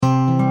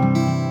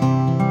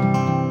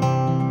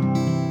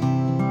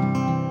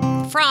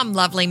From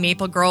lovely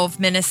Maple Grove,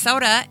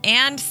 Minnesota,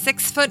 and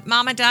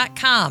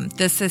 6footmama.com,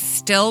 this is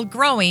Still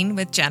Growing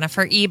with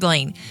Jennifer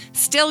Ebling.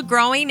 Still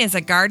Growing is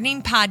a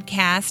gardening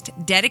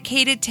podcast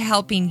dedicated to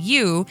helping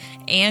you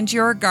and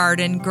your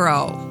garden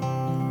grow.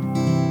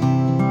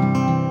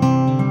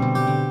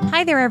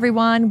 Hi there,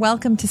 everyone.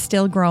 Welcome to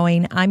Still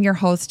Growing. I'm your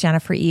host,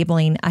 Jennifer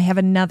Ebling. I have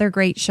another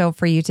great show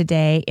for you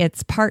today.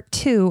 It's part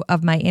 2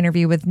 of my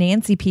interview with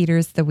Nancy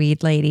Peters, the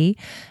Weed Lady.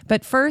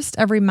 But first,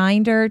 a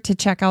reminder to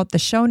check out the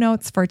show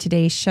notes for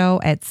today's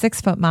show at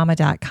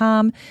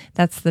 6footmama.com.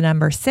 That's the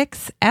number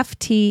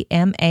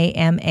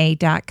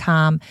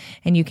 6FTMAMA.com.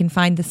 And you can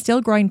find the Still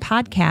Growing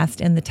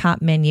podcast in the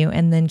top menu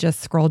and then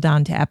just scroll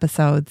down to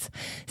episodes.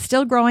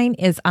 Still Growing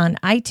is on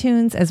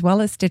iTunes as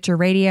well as Stitcher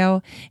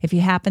Radio. If you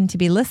happen to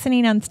be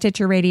listening on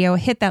Stitcher Radio,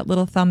 hit that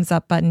little thumbs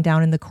up button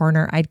down in the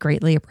corner. I'd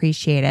greatly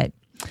appreciate it.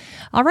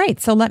 All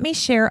right, so let me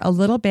share a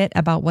little bit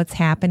about what's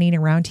happening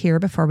around here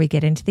before we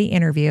get into the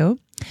interview.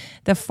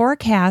 The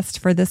forecast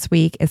for this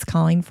week is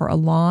calling for a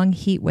long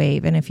heat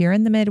wave. And if you're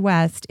in the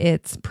Midwest,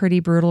 it's pretty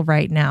brutal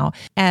right now.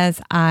 As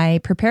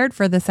I prepared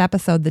for this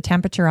episode, the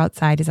temperature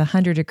outside is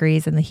 100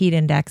 degrees and the heat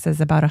index is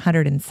about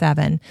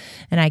 107.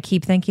 And I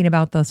keep thinking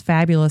about those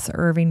fabulous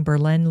Irving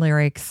Berlin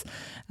lyrics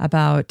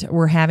about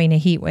we're having a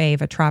heat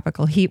wave, a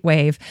tropical heat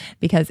wave,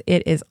 because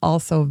it is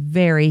also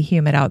very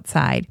humid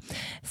outside.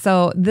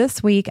 So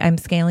this week, I'm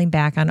scaling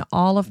back on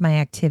all of my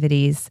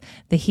activities.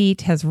 The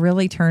heat has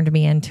really turned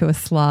me into a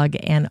slug.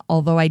 And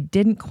although I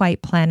didn't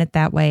quite plan it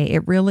that way,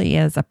 it really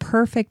is a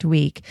perfect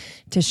week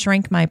to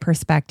shrink my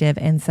perspective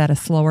and set a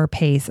slower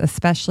pace,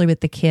 especially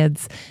with the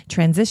kids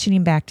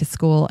transitioning back to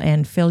school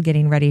and Phil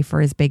getting ready for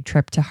his big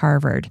trip to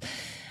Harvard.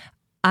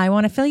 I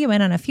want to fill you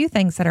in on a few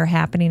things that are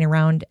happening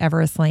around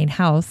Everest Lane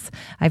House.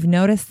 I've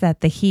noticed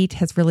that the heat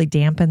has really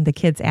dampened the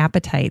kids'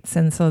 appetites,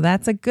 and so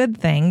that's a good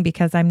thing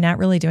because I'm not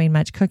really doing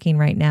much cooking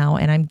right now,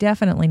 and I'm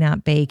definitely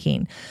not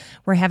baking.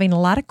 We're having a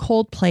lot of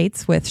cold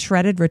plates with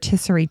shredded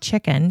rotisserie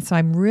chicken, so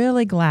I'm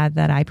really glad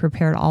that I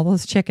prepared all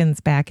those chickens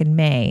back in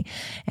May,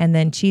 and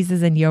then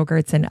cheeses and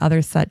yogurts and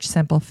other such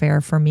simple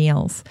fare for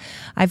meals.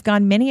 I've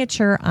gone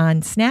miniature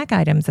on snack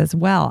items as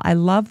well. I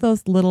love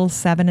those little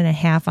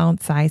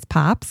 7.5-ounce size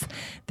pops.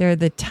 They're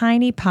the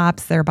tiny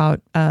pops. They're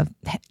about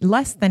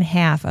less than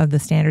half of the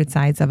standard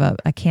size of a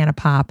can of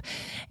pop.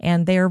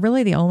 And they are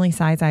really the only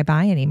size I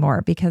buy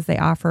anymore because they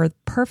offer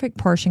perfect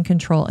portion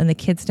control and the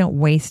kids don't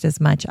waste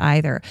as much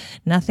either.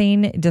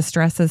 Nothing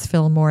distresses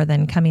Phil more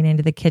than coming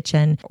into the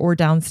kitchen or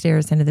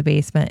downstairs into the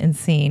basement and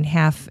seeing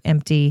half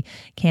empty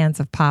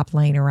cans of pop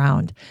laying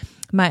around.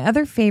 My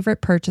other favorite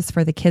purchase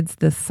for the kids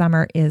this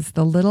summer is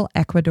the little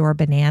Ecuador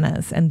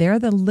bananas, and they're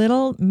the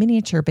little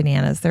miniature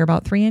bananas. They're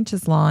about 3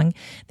 inches long.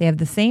 They have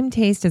the same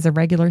taste as a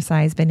regular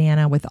size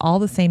banana with all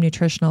the same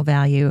nutritional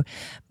value,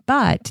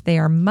 but they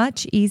are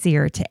much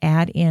easier to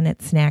add in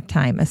at snack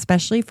time,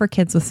 especially for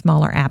kids with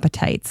smaller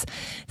appetites.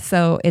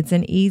 So it's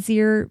an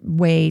easier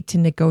way to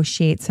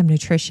negotiate some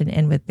nutrition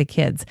in with the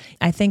kids.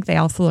 I think they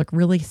also look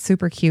really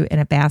super cute in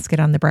a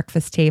basket on the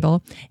breakfast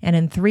table. And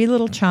in 3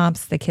 little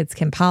chomps, the kids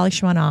can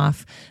polish one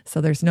off,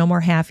 so there's no more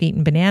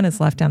half-eaten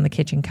bananas left on the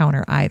kitchen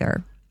counter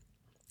either.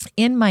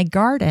 In my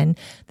garden,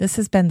 this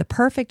has been the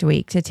perfect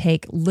week to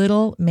take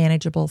little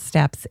manageable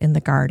steps in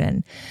the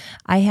garden.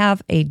 I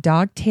have a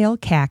dogtail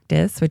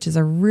cactus, which is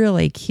a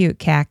really cute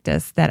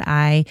cactus that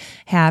I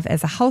have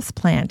as a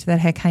houseplant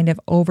that had kind of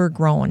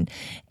overgrown.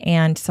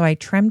 And so I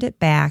trimmed it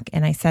back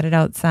and I set it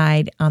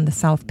outside on the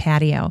south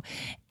patio.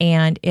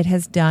 And it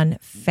has done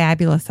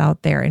fabulous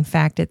out there. In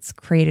fact, it's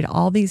created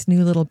all these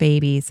new little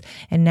babies,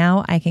 and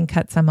now I can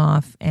cut some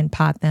off and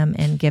pot them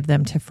and give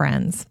them to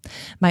friends.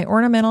 My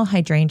ornamental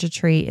hydrangea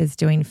tree is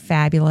doing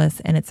fabulous,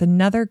 and it's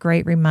another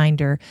great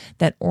reminder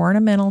that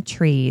ornamental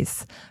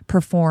trees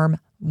perform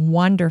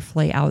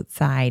wonderfully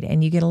outside,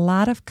 and you get a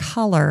lot of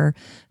color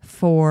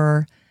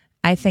for,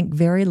 I think,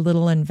 very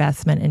little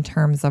investment in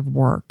terms of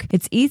work.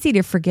 It's easy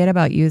to forget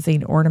about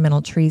using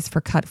ornamental trees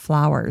for cut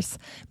flowers,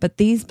 but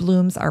these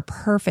blooms are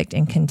perfect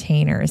in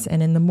containers.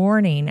 And in the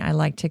morning, I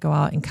like to go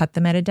out and cut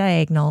them at a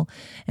diagonal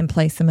and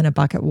place them in a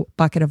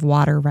bucket of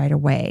water right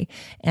away.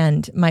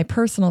 And my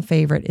personal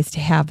favorite is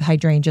to have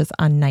hydrangeas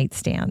on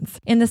nightstands.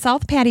 In the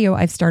south patio,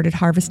 I've started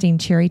harvesting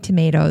cherry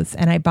tomatoes,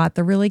 and I bought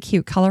the really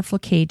cute colorful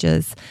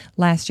cages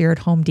last year at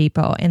Home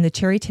Depot. And the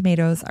cherry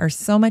tomatoes are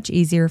so much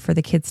easier for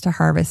the kids to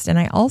harvest. And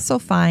I also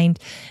find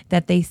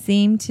that they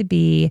seem to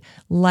be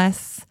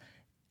less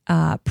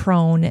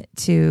prone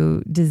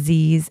to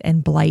disease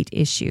and blight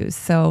issues.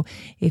 So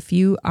if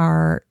you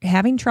are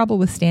having trouble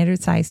with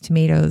standard sized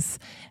tomatoes,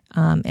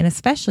 and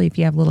especially if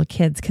you have little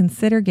kids,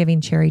 consider giving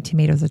cherry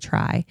tomatoes a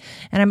try.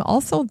 And I'm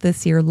also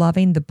this year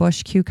loving the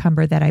bush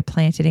cucumber that I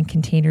planted in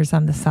containers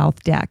on the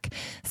south deck.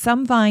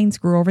 Some vines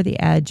grew over the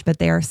edge, but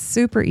they are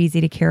super easy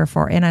to care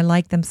for, and I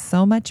like them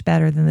so much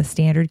better than the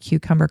standard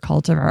cucumber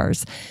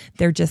cultivars.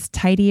 They're just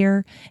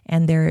tidier,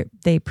 and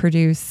they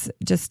produce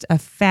just a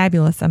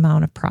fabulous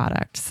amount of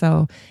product.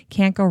 So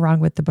can't go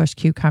wrong with the bush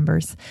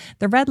cucumbers.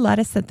 The red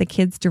lettuce that the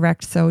kids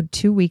direct sowed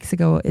 2 weeks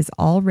ago is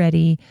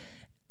already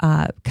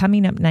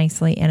coming up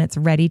nicely, and it's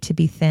ready to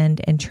be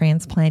thinned and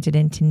transplanted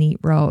into neat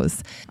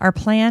rows. Our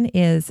plan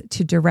is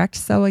to direct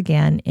sow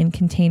again in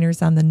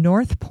containers on the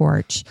north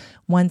porch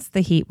once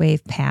the heat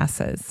wave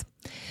passes.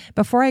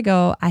 Before I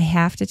go, I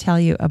have to tell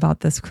you about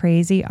this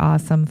crazy,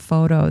 awesome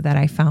photo that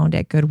I found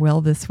at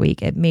Goodwill this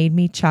week. It made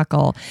me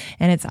chuckle,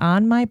 and it's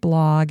on my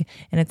blog,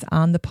 and it's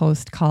on the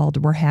post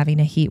called We're Having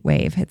a Heat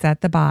Wave. It's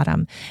at the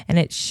bottom, and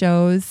it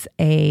shows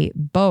a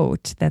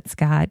boat that's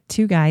got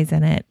two guys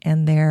in it,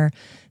 and they're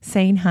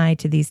saying hi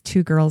to these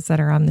two girls that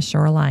are on the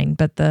shoreline.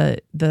 But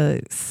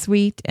the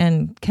sweet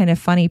and kind of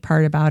funny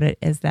part about it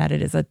is that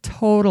it is a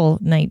total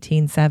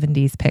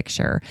 1970s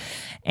picture,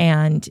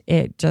 and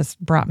it just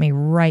brought me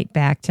right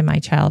back to my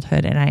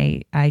childhood, and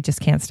I just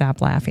can't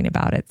stop laughing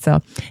about it. So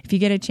if you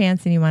get a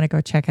chance and you want to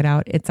go check it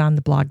out, it's on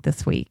the blog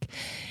this week.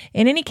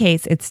 In any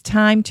case, it's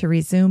time to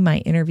resume my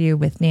interview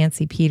with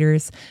Nancy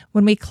Peters.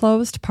 When we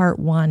closed part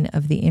one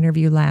of the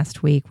interview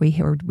last week,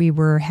 we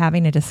were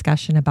having a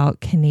discussion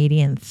about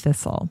Canadian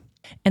thistle.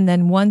 And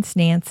then once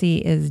Nancy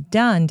is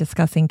done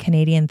discussing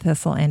Canadian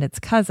thistle and its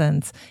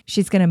cousins,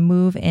 she's going to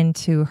move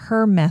into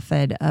her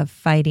method of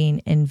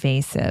fighting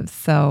invasives.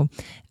 So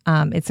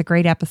it's a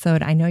great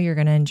episode. I know you're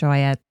going to enjoy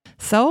it.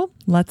 So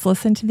let's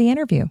listen to the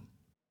interview.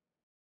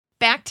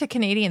 Back to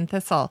Canadian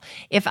thistle.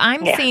 If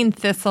I'm seeing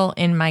thistle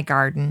in my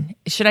garden,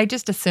 should I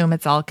just assume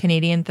it's all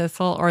Canadian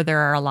thistle, or there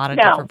are a lot of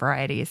different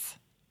varieties?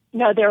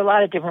 No, there are a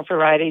lot of different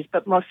varieties,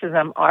 but most of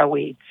them are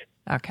weeds.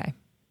 Okay.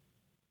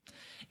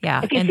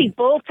 Yeah. If you see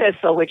bull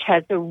thistle, which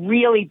has the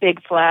really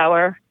big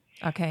flower,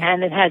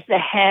 and it has the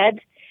head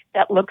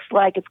that looks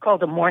like, it's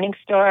called a morning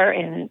star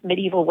in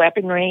medieval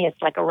weaponry.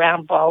 It's like a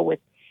round ball with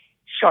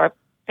sharp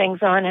things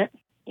on it.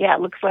 Yeah,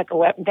 it looks like a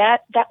weapon.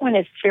 That one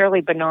is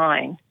fairly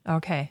benign.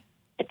 Okay.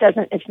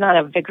 It's not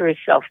a vigorous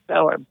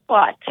self-sower,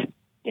 but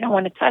you don't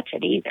want to touch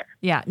it either.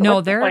 Yeah. So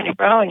no, they're the point of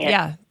growing it?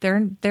 Yeah,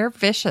 they're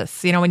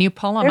vicious. You know, when you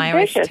pull them, I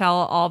always tell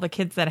all the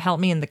kids that help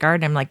me in the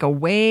garden, I'm like, go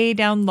way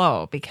down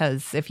low,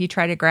 because if you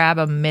try to grab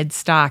them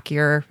mid-stalk,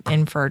 you're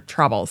in for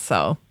trouble.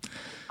 So.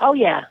 Oh,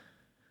 yeah.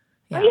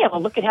 Oh, yeah.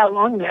 Well, look at how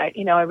long that,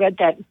 I read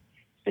that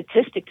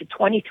statistic to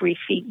 23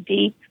 feet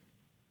deep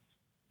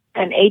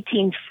and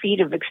 18 feet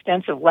of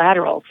extensive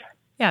laterals.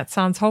 Yeah, it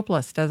sounds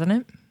hopeless, doesn't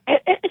it?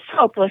 It's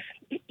hopeless.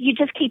 You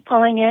just keep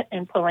pulling it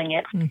and pulling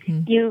it.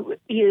 Mm-hmm. You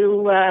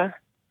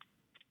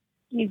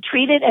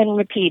treat it and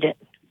repeat it.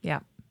 Yeah.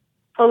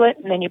 Pull it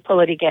and then you pull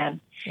it again.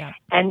 Yeah.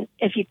 And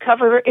if you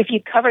cover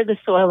the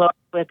soil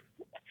with,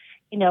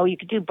 you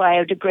could do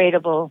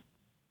biodegradable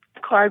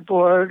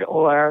cardboard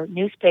or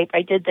newspaper.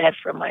 I did that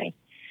for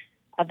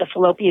the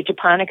Fallopian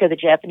japonica, the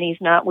Japanese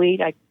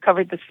knotweed. I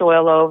covered the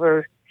soil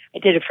over. I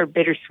did it for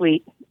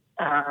bittersweet,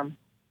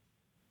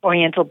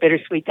 Oriental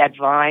bittersweet, that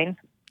vine.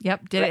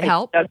 Yep. Did it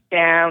help? I dug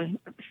down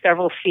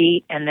several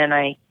feet, and then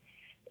it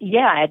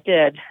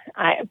did.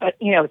 But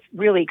it's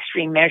really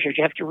extreme measures.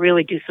 You have to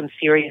really do some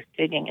serious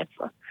digging. It's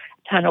a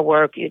ton of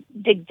work. You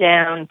dig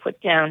down, put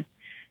down,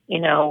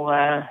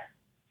 a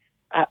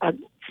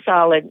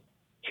solid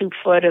 2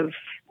 foot of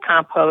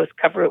compost,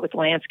 cover it with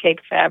landscape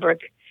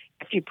fabric.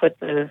 After you put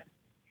the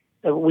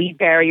weed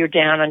barrier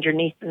down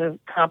underneath the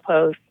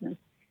compost,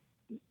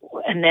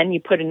 and then you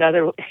put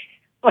another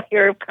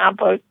layer of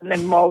compost and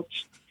then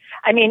mulch.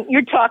 I mean,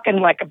 you're talking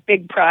like a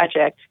big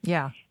project.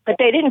 Yeah. But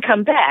they didn't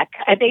come back.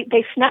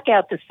 They snuck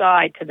out the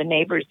side to the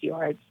neighbors'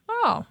 yards.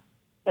 Oh.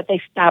 But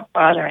they stopped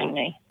bothering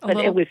me.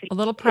 It was a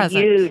little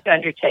present. A huge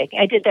undertaking.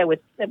 I did that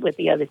with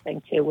the other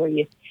thing, too, where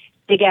you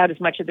dig out as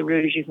much of the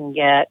root as you can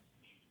get,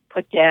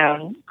 put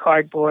down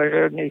cardboard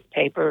or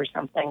newspaper or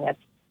something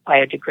that's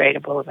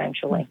biodegradable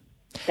eventually.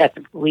 That's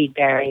a weed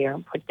barrier.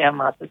 Put down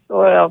lots of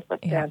soil, put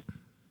down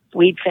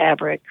weed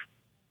fabric,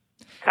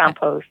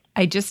 compost.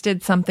 I just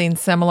did something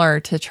similar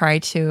to try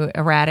to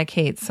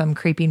eradicate some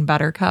creeping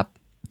buttercup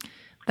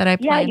that I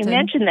planted. Yeah, you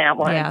mentioned that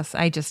one. Yes,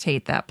 I just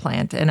hate that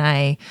plant. And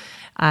I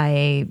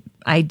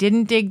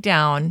didn't dig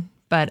down,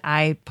 but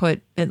I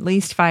put at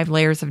least 5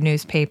 layers of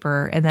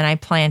newspaper, and then I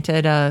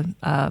planted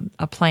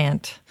a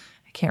plant.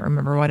 I can't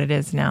remember what it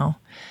is now.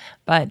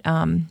 But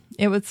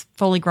it was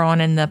fully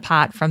grown in the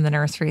pot from the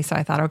nursery. So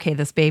I thought, okay,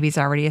 this baby's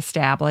already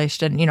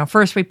established. And,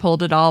 first we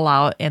pulled it all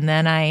out, and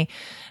then I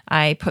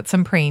put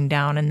some preen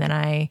down, and then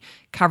I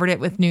covered it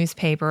with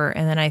newspaper,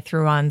 and then I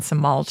threw on some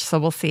mulch. So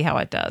we'll see how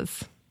it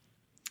does.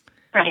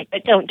 Right.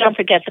 But don't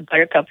forget the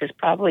buttercup has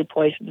probably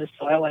poisoned the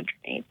soil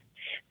underneath.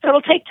 So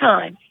it'll take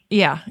time.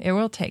 Yeah, it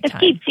will take time.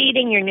 Just keep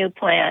feeding your new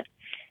plant.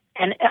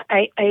 And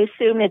I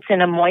assume it's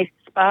in a moist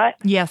spot?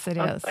 Yes, it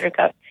is.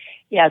 Buttercup.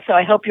 Yeah, so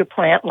I hope your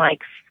plant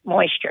likes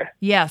moisture.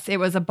 Yes, it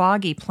was a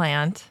boggy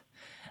plant.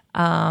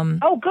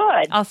 Oh,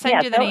 good. I'll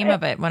send you the name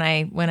of it when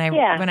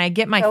I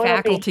get my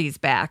faculties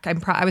back.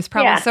 I was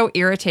probably so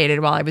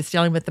irritated while I was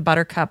dealing with the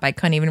buttercup, I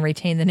couldn't even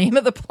retain the name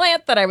of the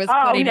plant that I was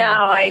putting in. Oh,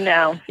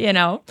 no, I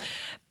know.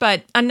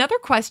 But another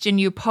question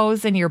you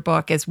pose in your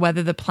book is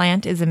whether the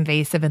plant is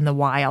invasive in the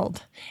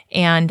wild.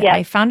 And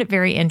I found it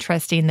very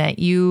interesting that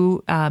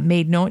you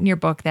made note in your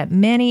book that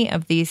many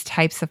of these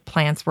types of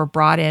plants were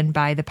brought in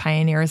by the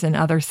pioneers and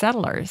other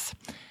settlers.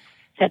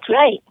 That's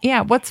right.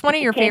 Yeah. What's one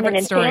of your Came in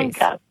favorite stories?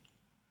 handcuffs.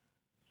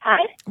 Huh?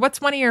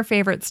 What's one of your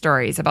favorite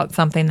stories about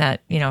something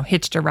that,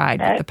 hitched a ride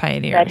with the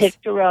pioneers? That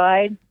hitched a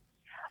ride.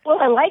 Well,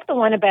 I like the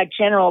one about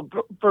General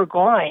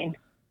Burgoyne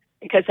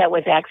because that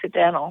was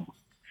accidental.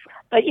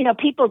 But,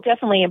 people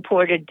definitely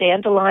imported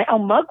dandelion. Oh,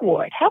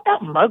 mugwort. How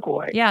about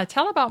mugwort? Yeah,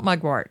 tell about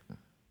mugwort.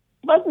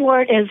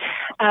 Mugwort is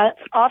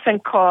often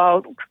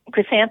called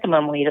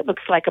chrysanthemum weed. It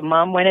looks like a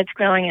mum when it's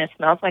growing and it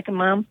smells like a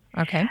mum.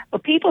 Okay.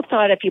 But people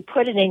thought if you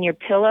put it in your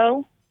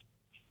pillow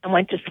and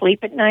went to sleep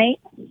at night,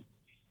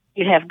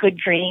 you'd have good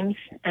dreams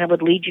and it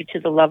would lead you to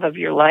the love of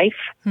your life.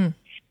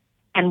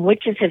 And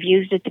witches have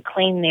used it to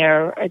clean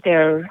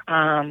their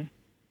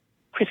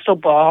crystal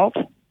balls.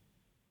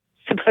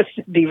 It's supposed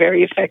to be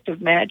very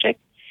effective magic.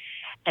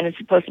 And it's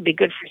supposed to be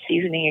good for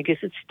seasoning your goose.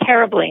 It's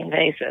terribly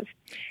invasive.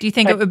 Do you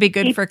think it would be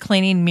good for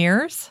cleaning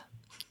mirrors?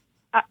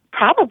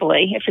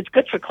 Probably. If it's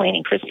good for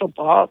cleaning crystal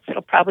balls,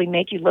 it'll probably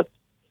make you look,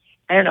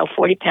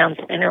 40 pounds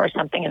thinner or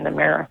something in the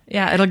mirror.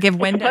 Yeah, it'll give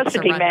Windex it's supposed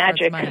to be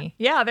magic. Money.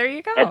 Yeah, there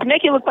you go. It'll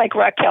make you look like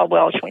Raquel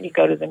Welch when you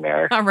go to the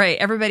mirror. All right,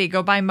 everybody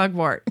go buy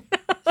mugwort.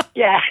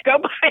 Yeah, go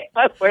buy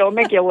mugwort. It'll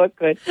make you look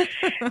good.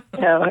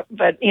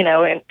 But,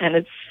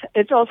 and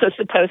it's also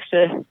supposed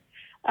to...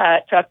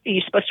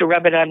 you're supposed to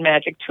rub it on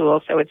magic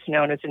tools, so it's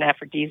known as an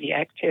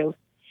aphrodisiac too.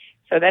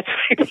 So that's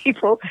why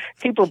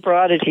people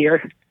brought it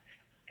here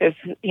because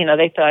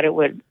they thought it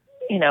would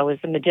was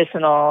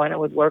medicinal and it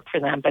would work for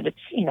them, but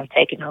it's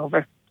taken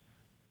over.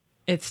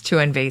 It's too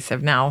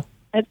invasive now.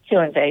 It's too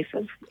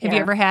invasive. Have you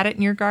ever had it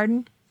in your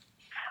garden?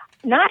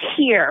 Not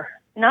here,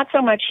 not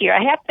so much here.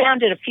 I have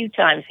found it a few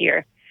times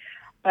here,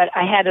 but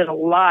I had it a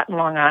lot in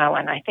Long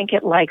Island. I think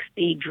it likes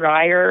the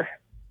drier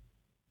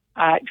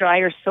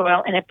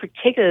soil, and it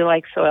particularly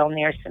likes soil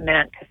near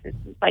cement because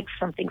it's like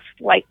something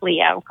slightly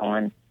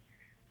alkaline.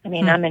 I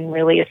mean, I'm in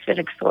really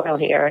acidic soil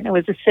here, and it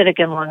was acidic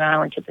in Long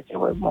Island too, but there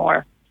were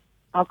more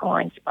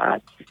alkaline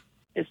spots.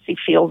 Just see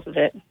fields of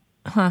it.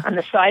 On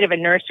the side of a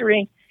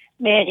nursery.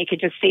 Man, you could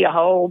just see a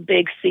whole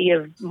big sea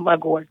of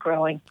mugwort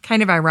growing.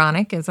 Kind of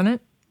ironic, isn't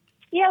it?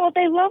 Yeah, well,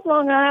 they love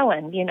Long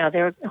Island.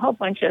 There are a whole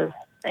bunch of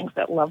things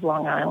that love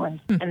Long Island,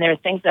 and there are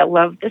things that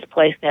love this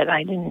place that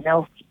I didn't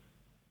know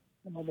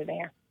over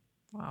there.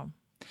 Wow.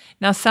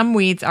 Now, some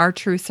weeds are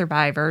true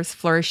survivors,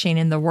 flourishing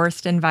in the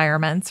worst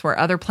environments where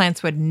other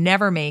plants would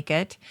never make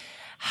it.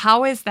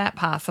 How is that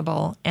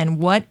possible? And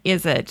what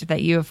is it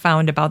that you have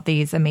found about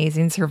these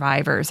amazing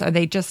survivors? Are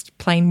they just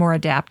plain more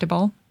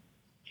adaptable?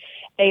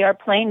 They are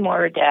plain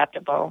more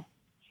adaptable.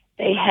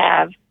 They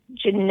have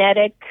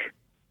genetic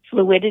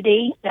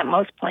fluidity that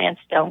most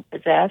plants don't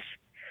possess.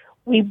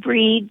 We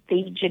breed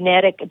the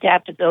genetic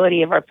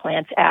adaptability of our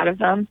plants out of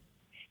them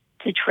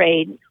to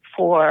trade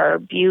for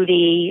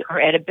beauty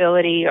or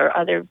edibility or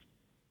other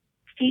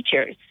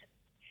features.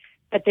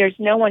 But there's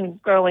no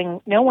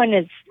one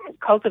is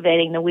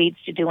cultivating the weeds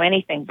to do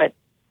anything but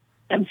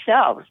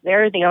themselves.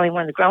 They're the only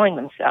ones growing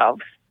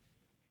themselves,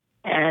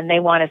 and they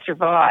want to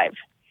survive.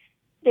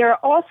 There are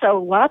also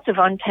lots of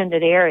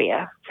untended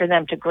area for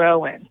them to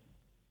grow in.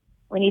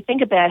 When you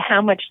think about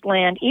how much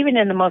land, even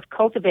in the most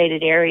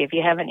cultivated area, if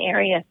you have an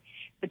area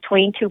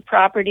between two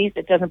properties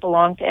that doesn't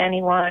belong to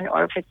anyone,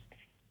 or if it's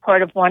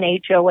part of one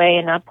HOA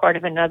and not part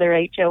of another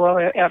HOA,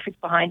 or if it's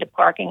behind a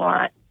parking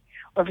lot,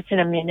 or if it's in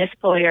a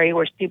municipal area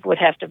where people would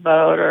have to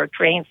vote, or a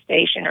train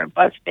station or a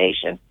bus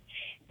station.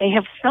 They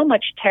have so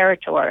much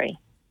territory.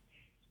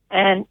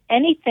 And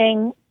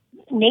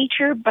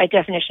nature, by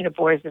definition,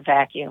 abhors the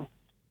vacuum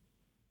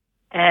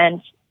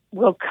and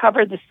will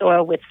cover the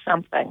soil with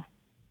something.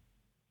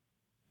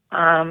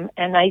 And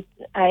I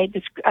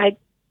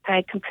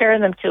compare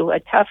them to a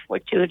tough,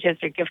 fortuitous,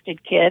 or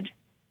gifted kid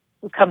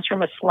who comes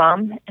from a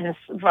slum and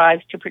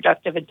survives to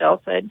productive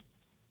adulthood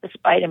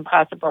despite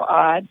impossible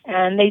odds.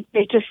 And they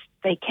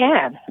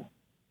can.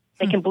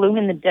 They can bloom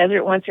in the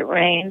desert once it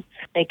rains.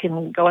 They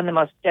can go in the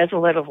most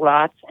desolate of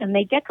lots, and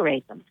they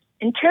decorate them.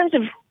 In terms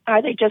of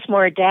are they just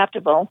more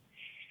adaptable,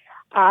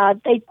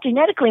 they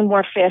genetically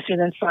morph faster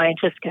than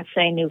scientists can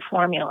say new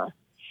formula.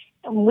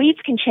 And weeds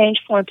can change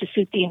form to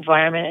suit the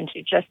environment and to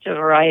adjust to a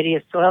variety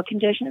of soil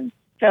conditions.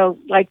 So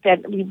like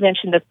that, we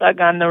mentioned the thug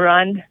on the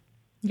run.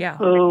 Yeah.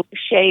 Who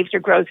shaves or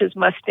grows his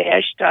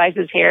mustache, dyes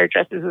his hair,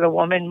 dresses as a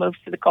woman, moves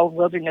to the cold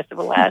wilderness of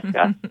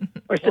Alaska,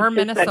 or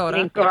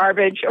Minnesota,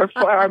 garbage,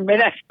 or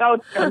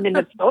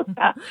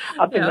Minnesota,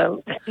 up in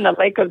the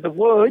Lake of the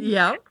Woods,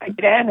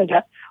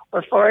 Canada,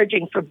 or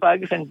foraging for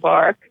bugs and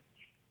bark.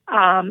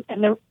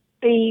 And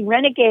the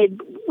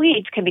renegade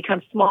weeds can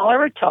become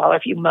smaller or taller.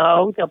 If you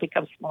mow, they'll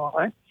become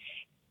smaller.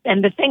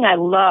 And the thing I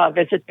love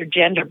is that they're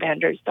gender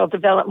benders. They'll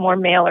develop more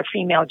male or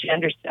female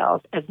gender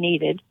cells as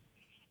needed.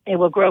 They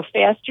will grow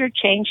faster,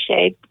 change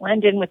shape,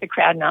 blend in with the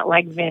crowd, not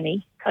like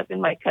Vinny,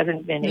 my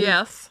cousin Vinny.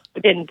 Yes. Who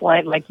didn't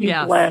blend like you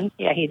blend.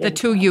 Yeah, he didn't. The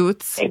two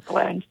Utes. They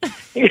blend.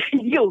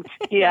 Utes,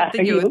 yeah.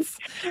 The Utes.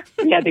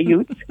 Yeah, the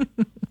Utes.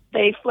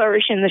 They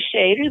flourish in the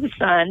shade or the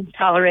sun,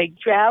 tolerate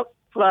drought,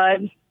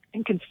 flood,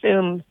 and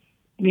consume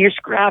mere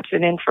scraps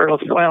in infertile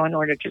soil in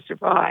order to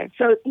survive.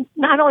 So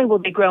not only will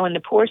they grow in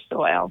the poor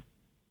soil,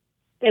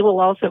 they will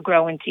also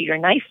grow into your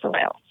nice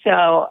soil.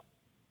 So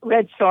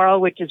red sorrel,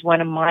 which is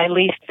one of my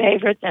least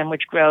favorites and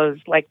which grows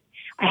like,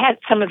 I had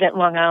some of it in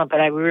Long Island, but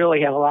I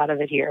really have a lot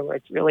of it here where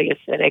it's really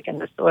acidic and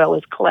the soil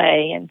is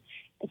clay and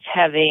it's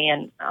heavy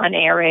and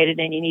unaerated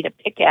and you need a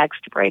pickaxe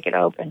to break it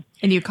open.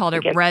 And you called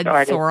it red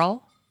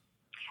sorrel?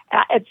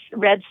 It's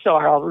red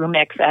sorrel,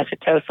 Rumex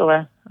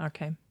acetosula.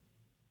 Okay.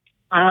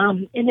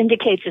 It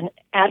indicates an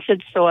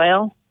acid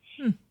soil.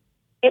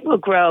 It will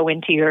grow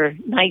into your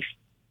nice,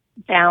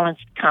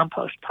 balanced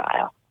compost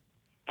pile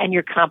and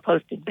your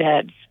composted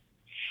beds.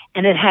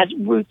 And it has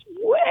roots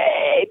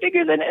way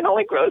bigger than it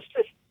only grows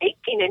to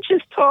 18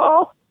 inches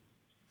tall.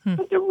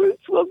 But the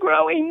roots will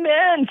grow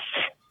immense.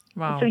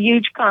 Wow. So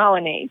huge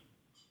colonies.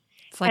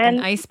 It's like an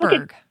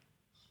iceberg.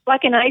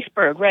 Like an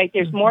iceberg, right.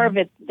 There's more of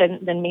it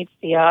than meets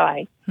the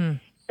eye.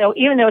 So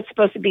even though it's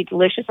supposed to be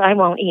delicious, I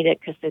won't eat it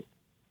because it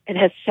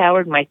has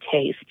soured my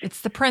taste.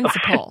 It's the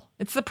principle.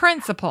 It's the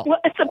principle. Well,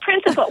 it's the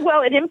principle.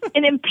 Well, it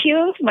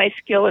impugns my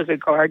skill as a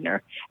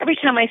gardener. Every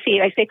time I see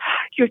it, I say,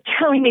 you're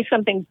telling me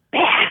something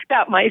bad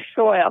about my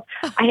soil.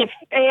 I have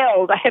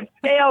failed.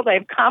 I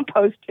have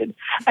composted.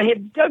 I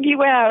have dug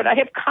you out. I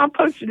have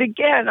composted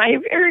again. I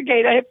have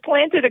irrigated. I have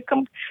planted a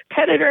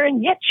competitor,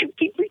 and yet you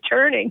keep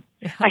returning.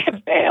 I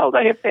have failed.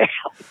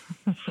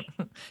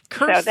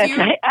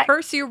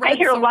 Curse you, red I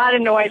hear sorrel. a lot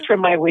of noise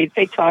from my weeds.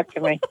 They talk to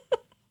me.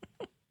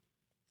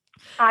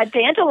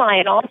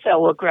 Dandelion also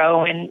will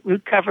grow in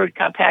root-covered,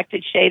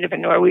 compacted shade of a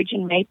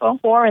Norwegian maple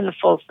or in the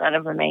full sun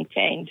of a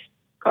maintained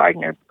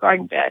garden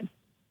bed.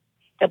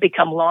 They'll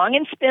become long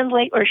and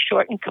spindly or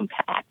short and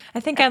compact.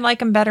 I think I like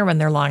them better when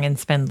they're long and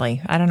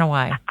spindly. I don't know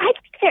why.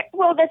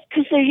 Well, that's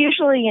because they're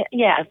usually,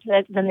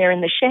 then they're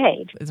in the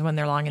shade. Is when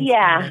they're long and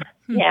spindly.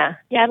 Yeah,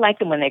 I like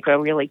them when they grow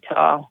really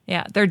tall.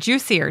 Yeah, they're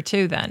juicier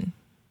too then.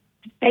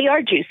 They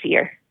are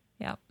juicier.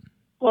 Yeah.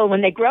 Well,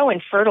 when they grow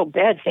in fertile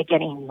beds, they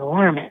get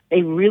enormous.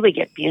 They really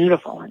get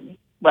beautiful. And,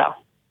 well,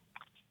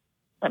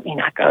 let me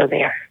not go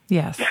there.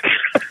 Yes.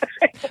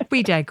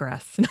 We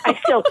digress. I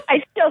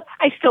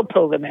still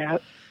pull them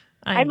out.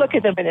 I look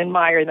at them and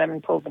admire them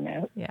and pull them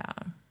out. Yeah.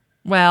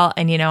 Well,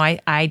 and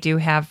I do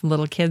have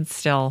little kids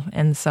still,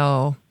 and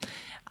so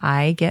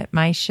I get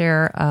my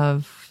share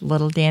of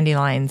little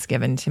dandelions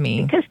given to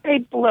me. Because they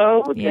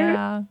blow.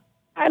 Yeah.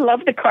 I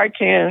love the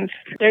cartoons.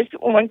 There's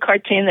one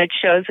cartoon that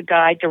shows a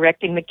guy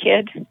directing the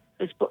kid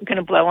who's going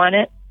to blow on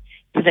it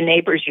to the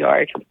neighbor's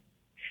yard.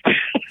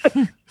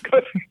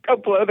 Go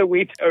blow the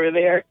weeds over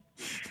there.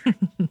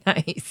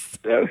 Nice.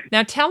 So.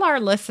 Now tell our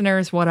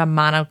listeners what a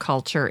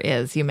monoculture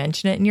is. You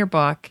mention it in your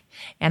book,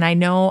 and I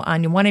know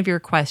on one of your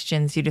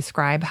questions you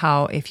describe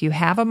how if you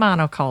have a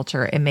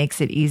monoculture, it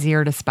makes it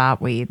easier to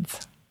spot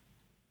weeds.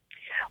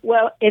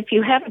 Well, if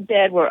you have a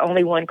bed where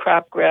only one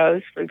crop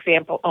grows, for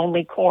example,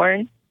 only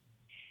corn,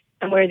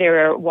 and where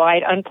there are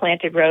wide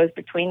unplanted rows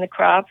between the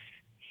crops,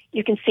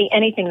 you can see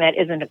anything that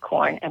isn't a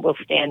corn and will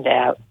stand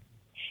out.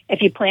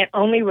 If you plant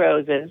only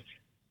roses,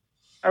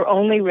 or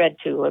only red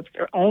tulips,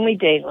 or only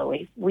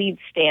daylilies, weeds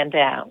stand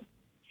out.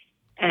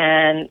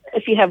 And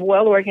if you have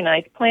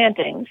well-organized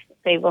plantings,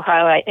 they will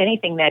highlight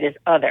anything that is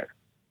other.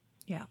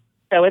 Yeah.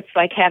 So it's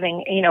like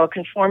having, a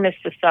conformist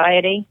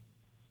society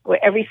where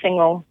every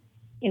single,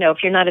 if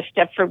you're not a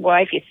Stepford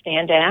wife, you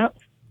stand out.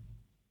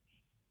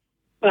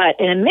 But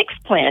in a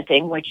mixed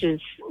planting, which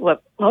is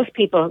what most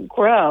people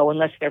grow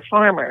unless they're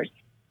farmers,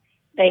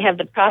 they have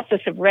the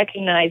process of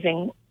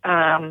recognizing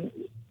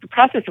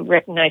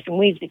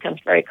weeds becomes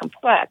very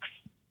complex.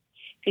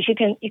 Because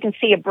you can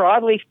see a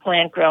broadleaf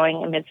plant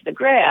growing amidst the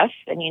grass,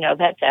 and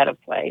that's out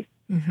of place.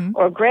 Mm-hmm.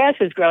 Or grass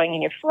is growing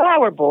in your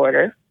flower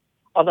border,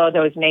 although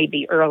those may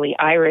be early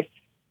iris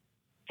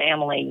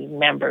family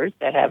members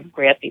that have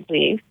grassy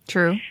leaves.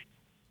 True.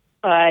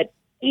 But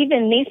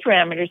even these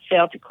parameters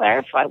fail to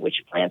clarify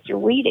which plants are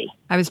weedy.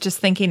 I was just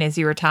thinking as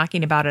you were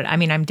talking about it,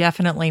 I'm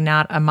definitely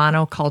not a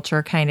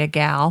monoculture kind of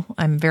gal.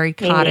 I'm very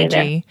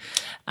cottagey.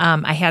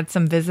 I had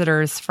some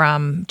visitors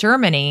from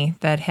Germany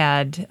that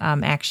had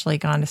actually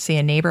gone to see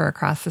a neighbor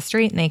across the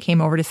street, and they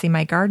came over to see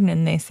my garden,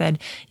 and they said,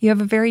 "You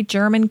have a very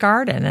German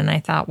garden." And I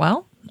thought,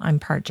 well, I'm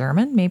part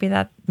German. Maybe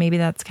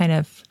that's kind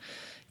of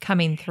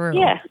coming through.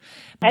 Yeah.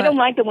 I don't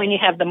like it when you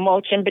have the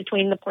mulch in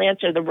between the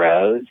plants or the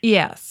rows.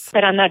 Yes.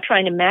 But I'm not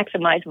trying to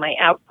maximize my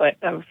output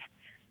of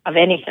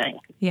anything.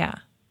 Yeah.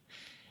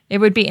 It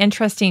would be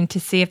interesting to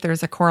see if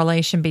there's a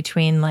correlation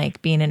between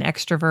like being an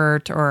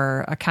extrovert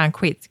or a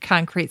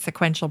concrete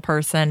sequential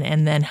person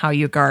and then how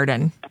you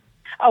garden.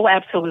 Oh,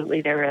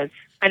 absolutely there is.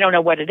 I don't know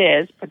what it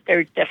is, but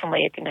there's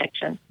definitely a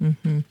connection.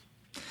 Mm-hmm.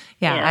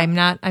 Yeah, I'm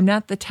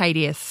not the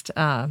tidiest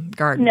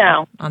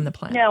gardener on the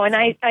planet. No, and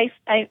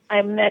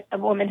I met a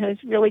woman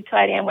who's really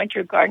tidy. I went to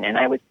her garden, and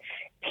I was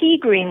pea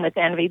green with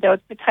envy, though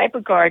it's the type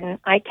of garden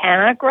I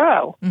cannot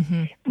grow.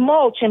 Mm-hmm.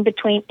 Mulch in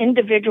between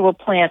individual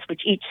plants,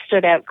 which each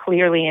stood out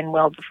clearly and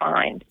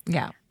well-defined.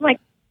 Yeah. I'm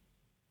like,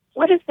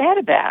 what is that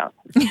about?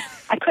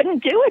 I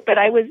couldn't do it, but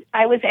I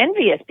was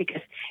envious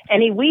because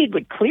any weed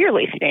would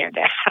clearly stand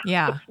out.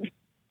 Yeah.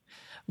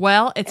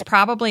 Well, it's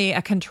probably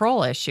a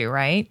control issue,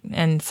 right?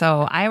 And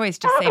so I always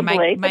just Probably,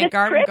 say but my it's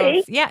garden pretty.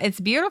 goes, yeah, it's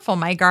beautiful.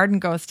 My garden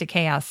goes to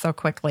chaos so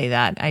quickly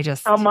that I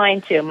just, Oh,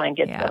 mine too. Mine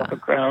gets Yeah.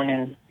 overgrown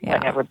and Yeah.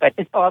 whatever. But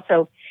it's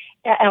also,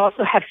 I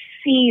also have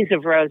seas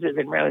of roses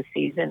in rose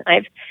season. I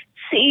have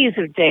seas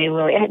of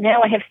daylily.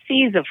 Now I have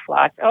seas of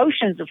phlox,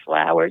 oceans of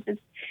flowers.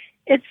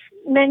 It's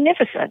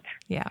magnificent.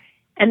 yeah.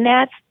 And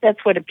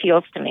that's what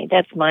appeals to me.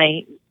 That's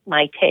my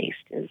taste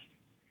is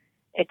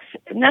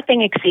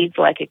nothing exceeds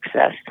like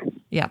excess.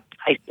 Yeah.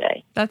 I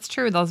say That's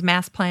true. Those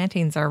mass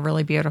plantings are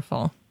really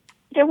beautiful.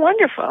 they're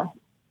wonderful.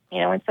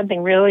 And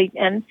something really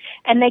and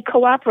they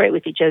cooperate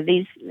with each other.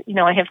 These,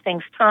 I have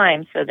things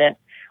timed so that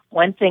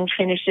one thing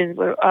finishes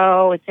where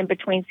it's in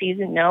between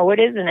season. No, it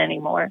isn't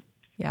anymore.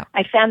 Yeah.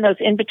 I found those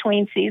in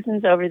between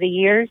seasons over the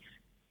years,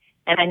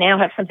 and I now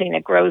have something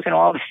that grows in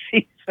all the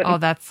seasons. Oh,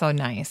 that's so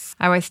nice.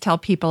 I always tell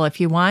people if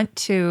you want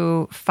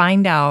to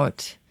find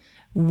out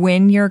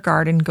when your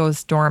garden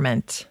goes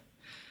dormant,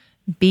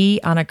 be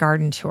on a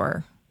garden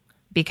tour,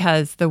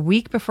 because the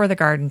week before the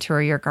garden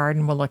tour, your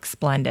garden will look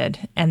splendid.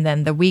 And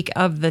then the week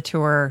of the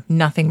tour,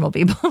 nothing will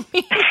be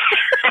blooming.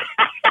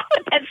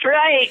 That's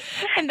right.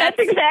 And that's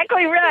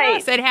exactly right.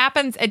 Yes, it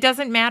happens. It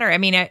doesn't matter. I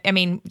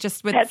mean,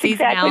 just with That's seasonality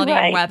exactly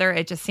right. and weather,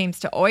 it just seems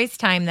to always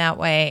time that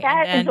way.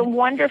 That and is a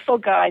wonderful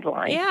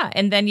guideline. Yeah,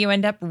 and then you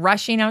end up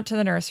rushing out to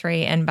the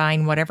nursery and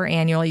buying whatever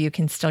annual you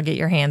can still get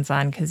your hands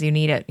on because you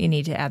need it. You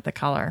need to add the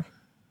color.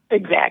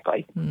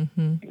 Exactly.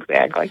 Mm-hmm.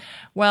 Exactly.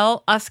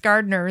 Well, us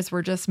gardeners,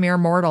 we're just mere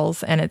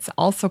mortals, and it's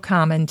also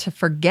common to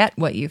forget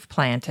what you've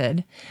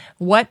planted.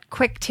 What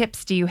quick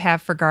tips do you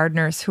have for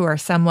gardeners who are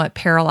somewhat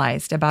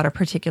paralyzed about a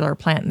particular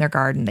plant in their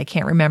garden? They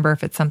can't remember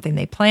if it's something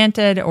they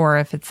planted or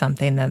if it's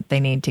something that they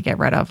need to get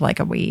rid of, like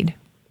a weed.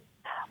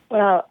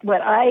 Well,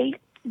 what I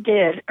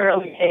did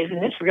early days,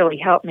 and this really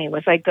helped me,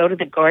 was I go to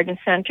the garden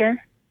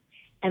center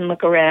and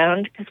look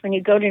around, because when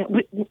you go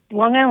to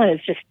Long Island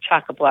is just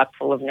chock-a-block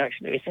full of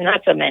nurseries, and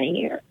not so many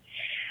here.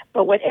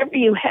 But whatever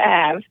you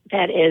have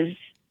that is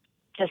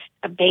just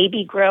a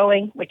baby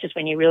growing, which is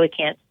when you really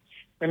can't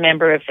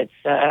remember if it's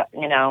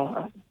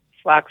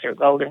phlox or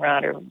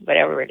goldenrod or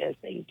whatever it is,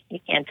 you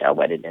can't tell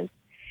what it is.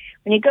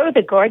 When you go to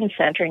the garden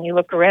center and you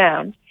look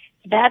around,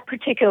 that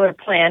particular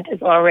plant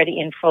is already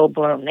in full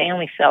bloom. They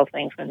only sell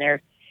things when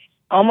they're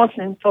almost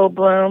in full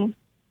bloom,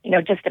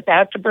 just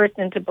about to burst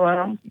into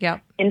bloom,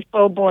 Yep. in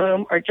full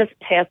bloom, or just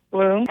past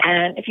bloom.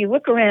 And if you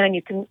look around,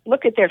 you can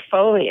look at their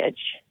foliage,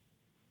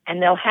 and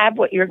they'll have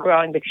what you're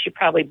growing because you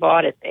probably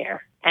bought it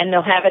there. And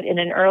they'll have it in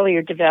an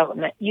earlier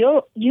development.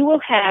 You will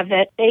have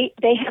it. They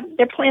have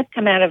their plants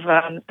come out of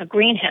a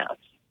greenhouse,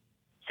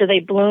 so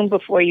they bloom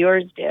before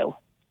yours do.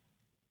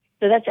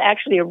 So that's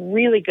actually a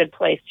really good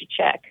place to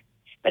check,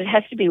 but it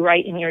has to be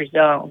right in your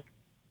zone.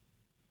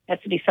 It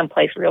has to be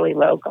someplace really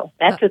local.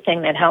 That's the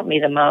thing that helped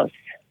me the most.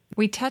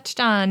 We touched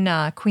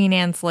on Queen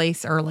Anne's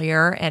lace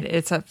earlier, and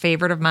it's a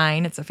favorite of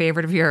mine. It's a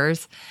favorite of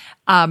yours.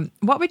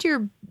 What would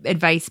your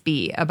advice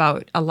be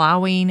about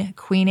allowing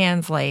Queen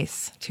Anne's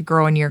lace to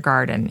grow in your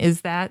garden?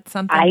 Is that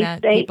something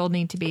that people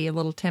need to be a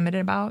little timid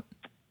about?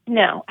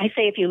 No. I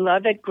say if you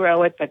love it,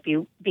 grow it, but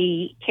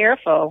be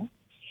careful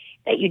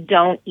that you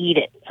don't eat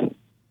it,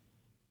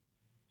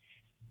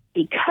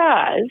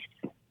 because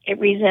it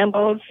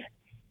resembles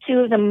two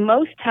of the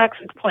most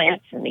toxic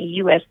plants in the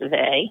U.S. of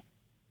A.,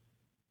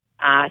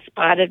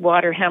 spotted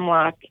water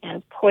hemlock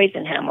and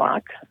poison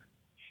hemlock.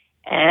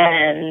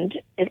 And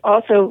it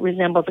also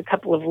resembles a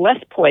couple of less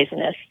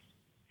poisonous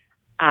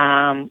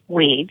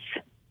weeds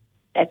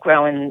that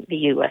grow in the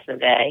U.S.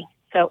 of A.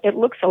 So it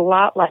looks a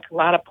lot like a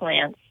lot of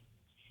plants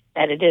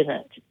that it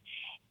isn't.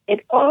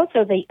 It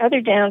also, the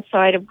other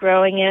downside of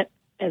growing it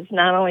is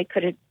not only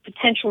could it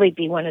potentially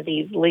be one of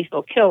these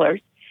lethal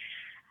killers,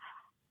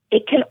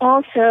 it can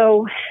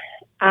also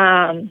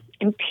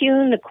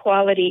impugn the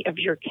quality of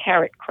your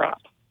carrot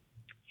crop,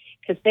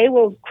 because they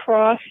will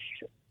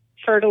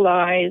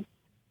cross-fertilize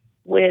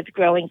with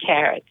growing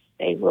carrots.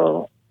 They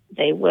will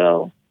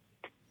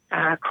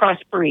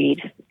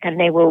crossbreed, and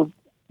they will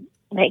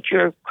make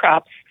your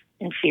crops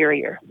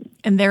inferior.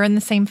 And they're in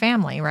the same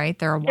family, right?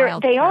 They're a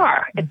wild They carrot.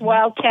 are. It's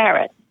wild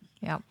carrot.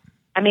 Yep.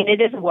 I mean,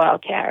 it is a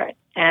wild carrot.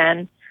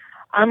 And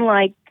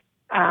unlike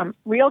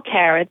real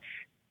carrots,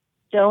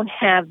 don't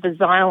have the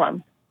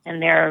xylem in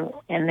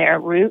their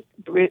root.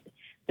 The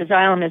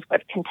xylem is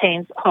what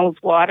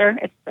holds water.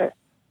 It's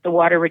the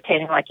water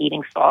retaining, like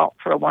eating salt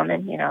for a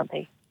woman.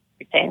 They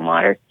retain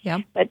water.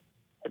 Yep. But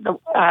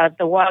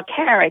the wild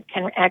carrot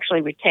can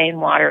actually retain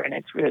water in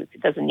its roots.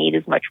 It doesn't need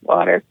as much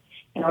water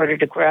in order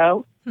to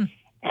grow.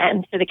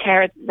 And for the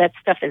carrot, that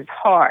stuff is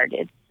hard.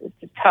 It's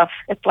tough.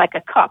 It's like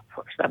a cup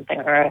or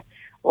something,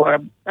 or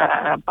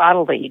a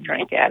bottle that you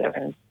drink out of,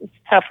 and it's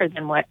tougher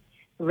than what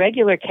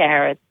regular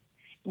carrots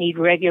need.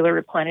 Regular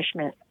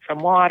replenishment from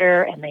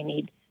water, and they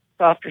need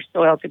softer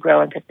soil to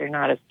grow in because they're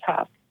not as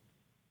tough.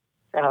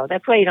 So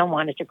that's why you don't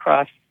want it to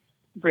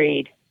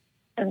cross-breed. It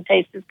doesn't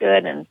taste as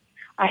good, and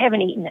I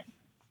haven't eaten it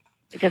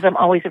because I'm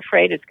always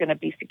afraid it's going to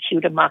be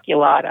Cicuta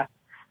maculata.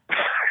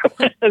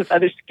 One of those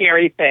other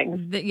scary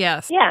things.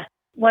 Yes. Yeah.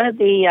 One of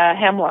the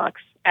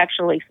hemlocks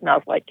actually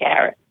smells like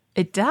carrot.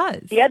 It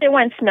does. The other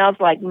one smells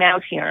like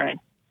mouse urine,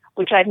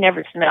 which I've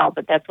never smelled,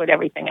 but that's what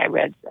everything I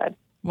read said.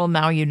 Well,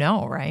 now you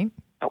know, right?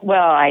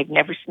 Well, I'd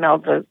never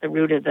smelled the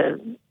root of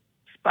the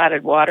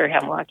spotted water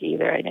hemlock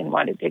either. I didn't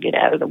want to dig it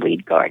out of the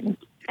weed garden.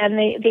 And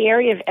the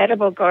area of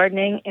edible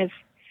gardening is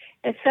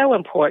so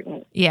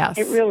important. Yes.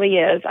 It really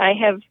is.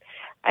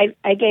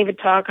 I gave a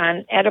talk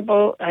on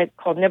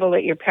called Nibble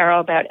at Your Peril,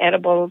 about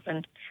edibles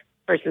and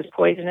versus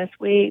poisonous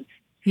weeds.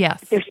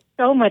 Yes. There's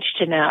so much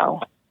to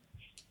know.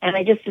 And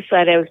I just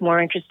decided I was more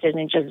interested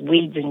in just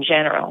weeds in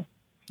general.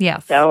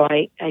 Yes. So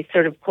I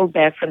sort of pulled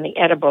back from the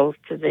edibles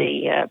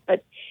to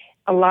but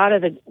a lot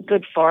of the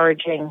good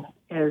foraging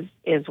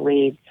is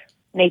weeds.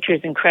 Nature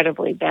is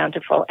incredibly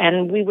bountiful.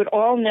 And we would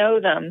all know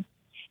them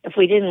if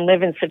we didn't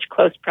live in such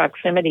close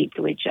proximity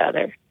to each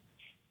other.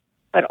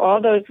 But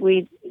all those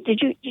weeds,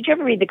 did you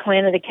ever read the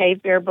Clan of the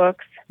Cave Bear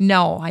books?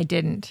 No, I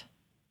didn't.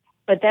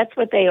 But that's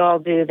what they all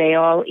do. They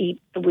all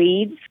eat the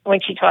weeds. When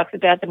she talks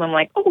about them, I'm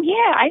like, oh,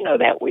 yeah, I know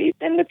that weed.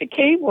 Then with the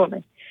cave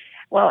woman.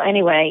 Well,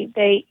 anyway,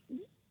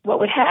 what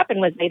would happen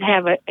was they'd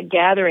have a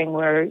gathering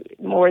where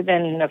more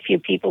than a few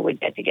people would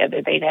get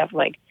together. They'd have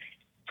like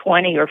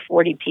 20 or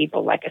 40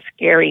 people, like a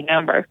scary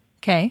number.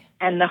 Okay.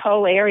 And the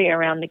whole area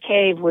around the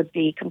cave would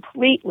be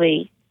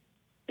completely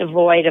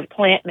devoid of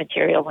plant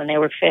material when they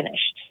were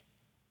finished.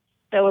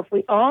 So if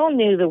we all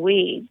knew the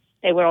weeds,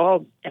 they would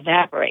all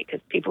evaporate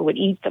because people would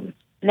eat them.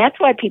 And that's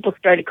why people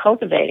started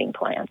cultivating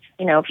plants.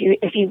 You know,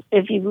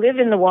 if you live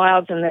in the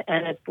wilds and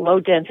it's low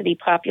density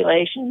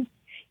population,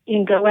 you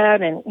can go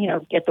out and, you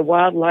know, get the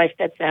wildlife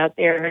that's out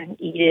there and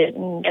eat it,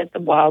 and get the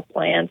wild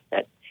plants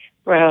that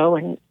grow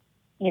and,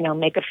 you know,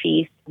 make a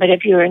feast. But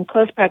if you're in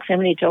close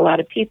proximity to a lot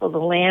of people, the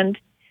land,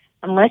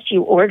 unless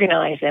you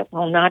organize it,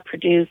 will not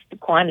produce the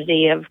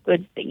quantity of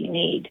goods that you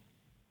need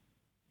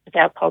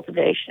without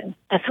cultivation.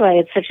 That's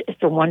why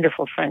it's a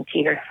wonderful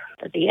frontier,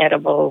 the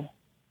edible.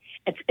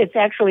 It's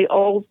actually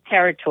old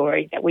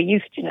territory that we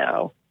used to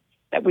know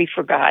that we've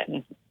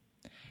forgotten.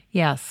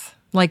 Yes.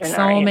 Like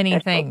so many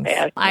things.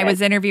 I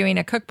was interviewing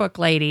a cookbook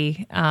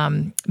lady,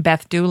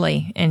 Beth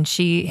Dooley, and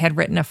she had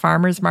written a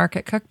farmer's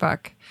market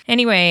cookbook.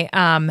 Anyway,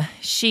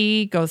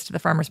 she goes to the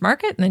farmer's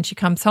market, and then she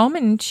comes home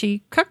and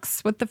she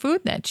cooks with the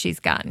food that she's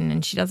gotten,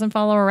 and she doesn't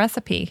follow a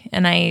recipe.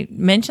 And I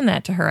mentioned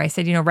that to her. I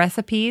said, you know,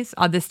 recipes,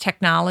 all this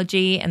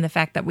technology and the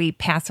fact that we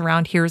pass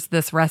around, here's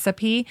this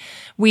recipe,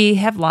 we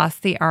have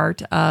lost the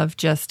art of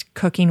just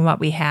cooking what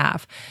we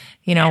have.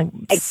 You know,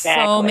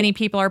 exactly. So many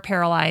people are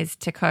paralyzed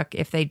to cook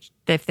if they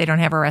don't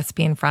have a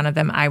recipe in front of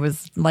them. I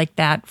was like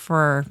that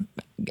for,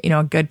 you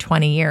know, a good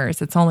 20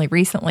 years. It's only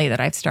recently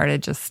that I've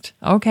started just,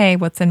 okay,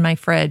 what's in my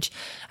fridge?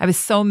 I was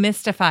so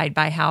mystified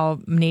by how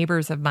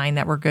neighbors of mine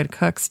that were good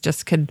cooks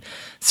just could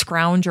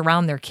scrounge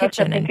around their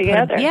kitchen and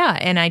together.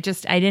 And I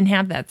didn't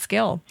have that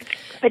skill.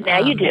 But now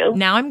you do.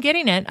 Now I'm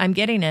getting it.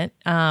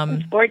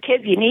 For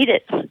kids, you need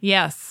it.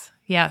 Yes.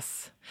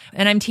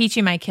 And I'm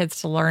teaching my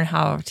kids to learn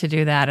how to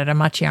do that at a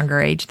much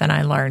younger age than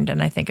I learned,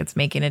 and I think it's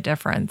making a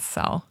difference.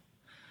 So,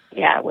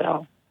 yeah, it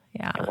will.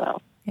 Yeah, it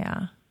will.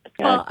 Yeah.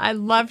 Well, I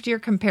loved your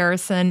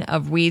comparison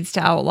of weeds to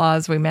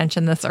outlaws. We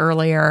mentioned this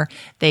earlier.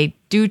 They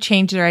do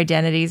change their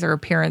identities or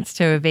appearance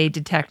to evade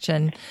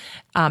detection.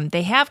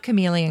 They have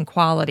chameleon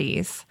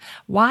qualities.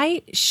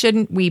 Why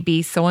shouldn't we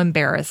be so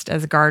embarrassed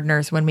as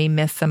gardeners when we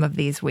miss some of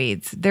these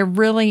weeds? They're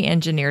really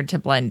engineered to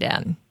blend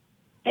in.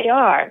 They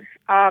are.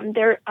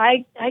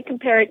 I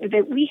compare it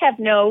that we have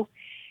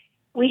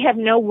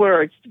no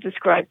words to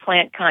describe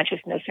plant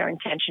consciousness or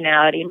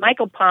intentionality.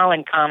 Michael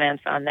Pollan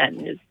comments on that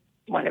in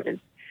one of his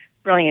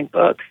brilliant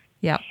books.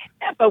 Yeah.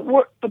 But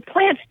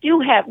plants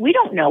do have. We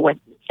don't know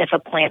if a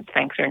plant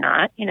thinks or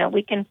not. You know,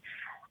 we can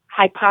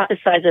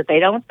hypothesize that they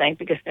don't think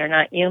because they're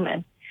not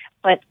human.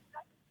 But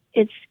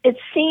it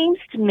seems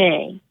to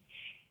me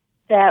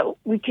that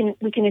we can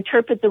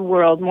interpret the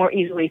world more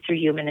easily through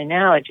human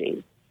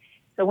analogies.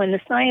 So when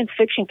the science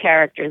fiction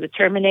character, the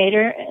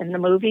Terminator in the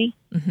movie,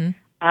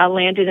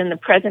 landed in the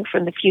present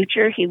from the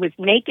future, he was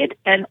naked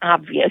and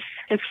obvious.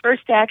 His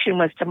first action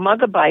was to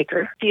mug a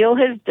biker, steal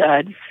his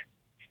duds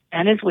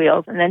and his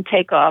wheels, and then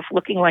take off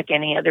looking like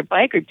any other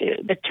biker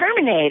dude. The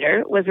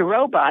Terminator was a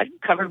robot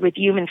covered with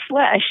human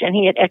flesh, and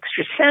he had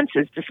extra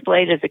senses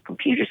displayed as a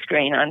computer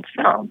screen on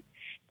film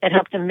that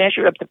helped him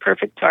measure up the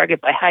perfect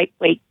target by height,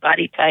 weight,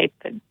 body type,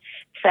 and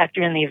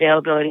factor in the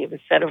availability of a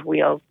set of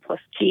wheels plus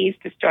keys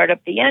to start up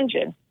the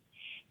engine.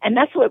 And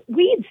that's what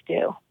weeds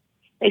do.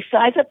 They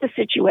size up the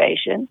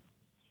situation,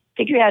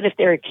 figure out if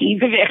there are keys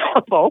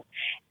available,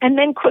 and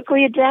then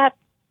quickly adapt.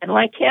 And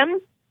like him,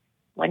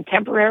 when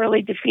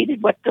temporarily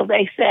defeated, what do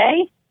they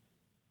say?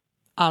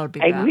 I will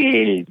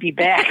be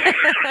back.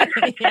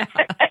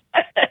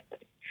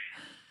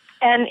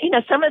 And, you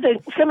know, some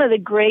of the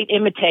great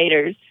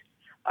imitators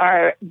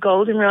are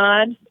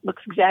goldenrod,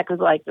 looks exactly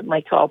like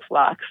my tall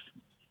phlox.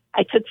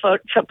 I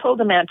pulled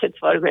them out, took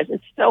photographs.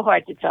 It's so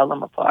hard to tell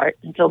them apart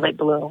until they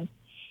bloom.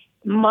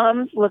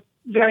 Mums look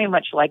very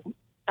much like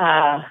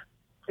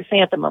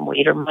chrysanthemum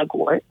weed or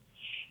mugwort.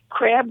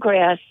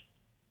 Crabgrass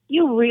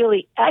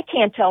I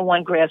can't tell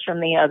one grass from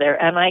the other,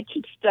 and I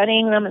keep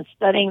studying them,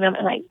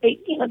 and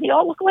they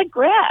all look like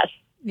grass.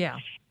 Yeah.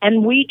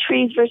 And weed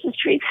trees versus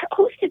trees.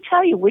 Who's to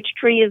tell you which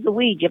tree is a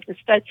weed? You have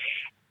to study.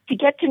 To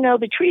get to know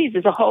the trees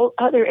is a whole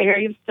other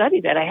area of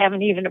study that I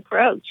haven't even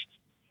approached.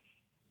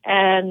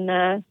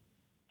 And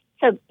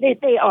so they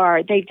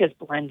just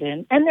blend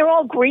in. And they're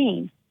all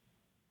green,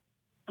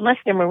 unless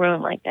they're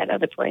maroon like that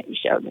other plant you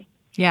showed me.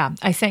 Yeah,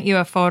 I sent you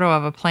a photo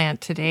of a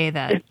plant today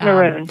that it's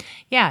maroon.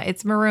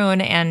 It's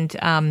maroon,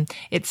 and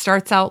it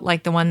starts out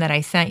like the one that I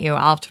sent you.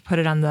 I'll have to put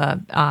it on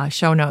the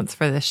show notes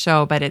for this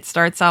show, but it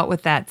starts out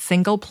with that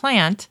single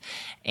plant.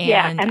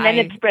 And then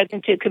it spreads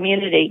into a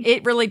community.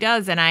 It really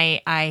does, and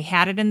I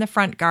had it in the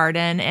front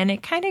garden, and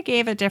it kind of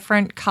gave a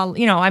different color.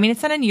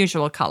 It's an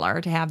unusual color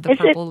to have the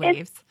purple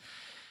leaves.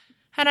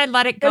 And I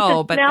let it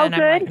go, but then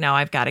I'm like, no,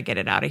 I've got to get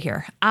it out of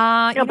here.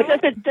 Does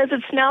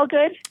it smell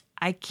good?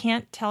 I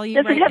can't tell you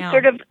right now. Does it have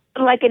sort of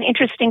like an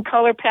interesting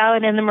color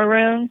palette in the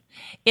maroon?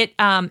 It,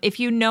 if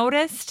you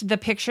noticed the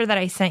picture that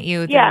I sent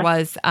you, there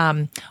was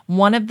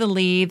one of the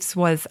leaves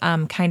was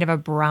kind of a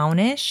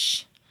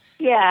brownish.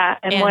 Yeah,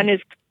 and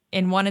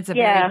one is a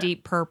very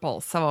deep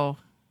purple. So,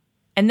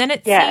 and then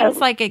it seems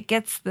like it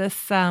gets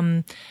this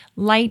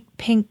light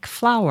pink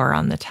flower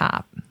on the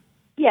top.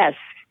 Yes,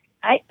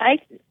 I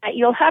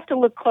you'll have to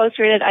look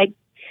closer at it.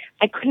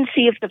 I couldn't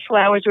see if the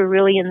flowers were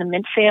really in the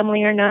mint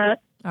family or not.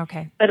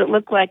 Okay. But it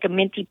looked like a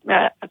minty,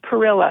 a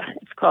perilla.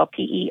 It's called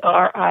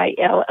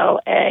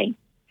Perilla.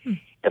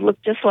 It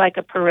looked just like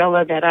a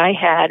perilla that I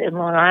had in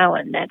Long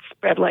Island that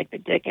spread like the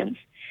dickens.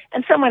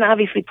 And someone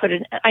obviously put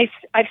it,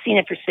 I've seen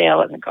it for sale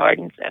in the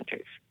garden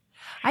centers.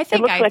 I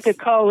think it looks like a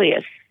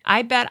coleus.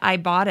 I bet I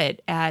bought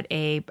it at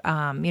a,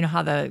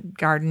 how the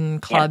garden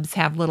clubs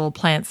have little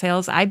plant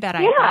sales. I bet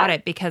I bought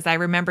it because I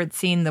remembered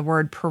seeing the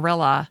word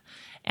perilla,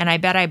 and I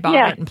bet I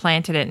bought it and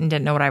planted it and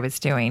didn't know what I was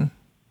doing.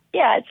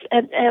 Yeah,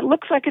 it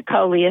looks like a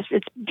coleus.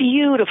 It's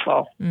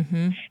beautiful.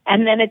 Mm-hmm.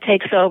 And then it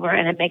takes over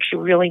and it makes you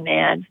really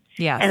mad.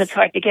 Yes. And it's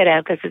hard to get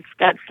out because it's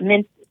got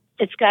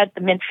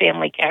the mint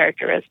family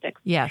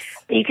characteristics. Yes.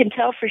 But you can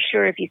tell for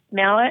sure if you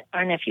smell it,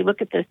 and if you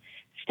look at the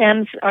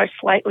stems are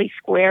slightly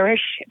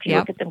squarish if you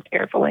look at them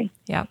carefully.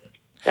 Yep.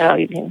 So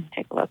you can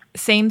take a look.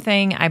 Same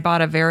thing. I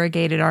bought a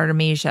variegated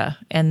Artemisia,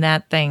 and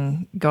that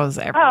thing goes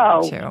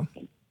everywhere too.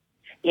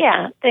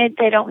 Yeah,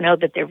 they don't know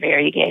that they're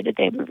variegated.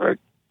 They revert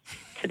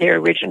to their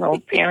original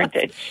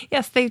parentage.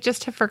 Yes, they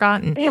just have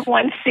forgotten. They have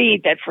one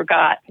seed that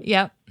forgot.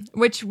 Yep.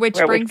 Which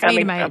brings me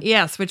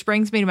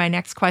to my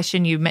next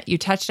question. You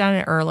touched on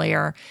it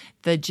earlier,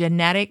 the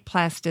genetic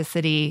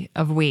plasticity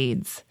of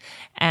weeds,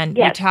 and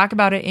you talk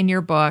about it in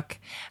your book.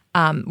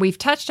 We've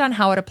touched on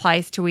how it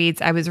applies to weeds.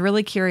 I was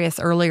really curious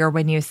earlier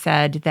when you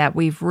said that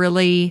we've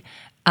really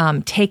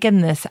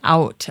taken this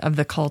out of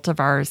the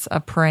cultivars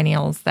of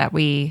perennials that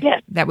we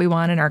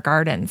want in our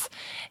gardens.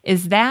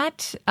 Is there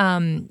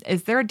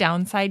a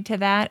downside to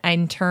that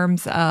in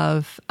terms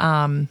of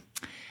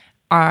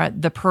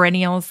the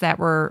perennials that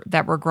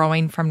we're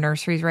growing from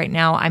nurseries right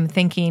now? I'm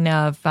thinking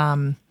of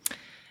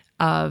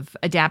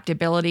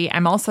adaptability.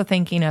 I'm also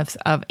thinking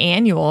of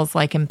annuals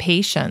like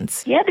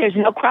impatiens. Yeah, there's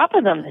no crop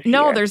of them this year.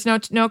 No, there's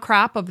no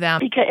crop of them.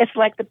 Because it's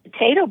like the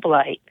potato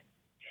blight.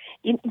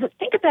 You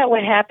think about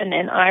what happened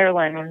in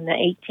Ireland in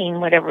the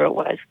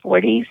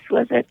 40s,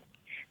 was it?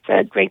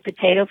 The Great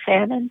Potato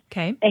Famine.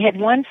 Okay. They had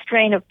one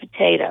strain of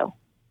potato,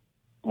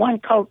 one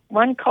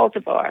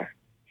cultivar,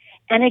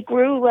 and it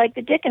grew like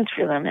the dickens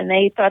for them, and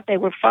they thought they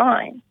were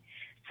fine.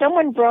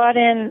 Someone brought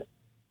in,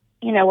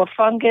 a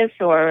fungus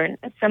or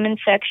some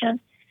infection,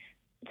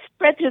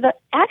 spread through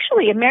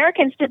actually,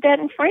 Americans did that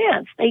in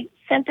France. They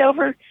sent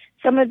over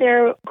some of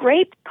their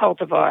grape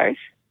cultivars,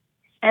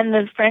 and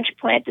the French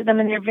planted them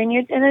in their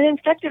vineyards, and it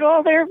infected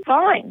all their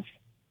vines.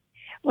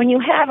 When you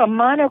have a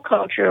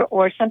monoculture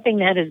or something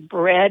that is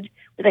bred,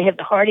 where they have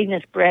the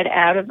hardiness bred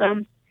out of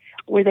them,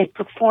 where they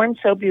perform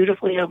so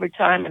beautifully over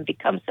time and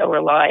become so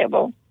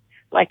reliable,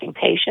 like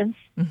impatiens,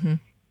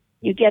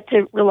 you get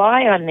to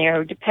rely on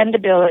their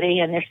dependability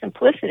and their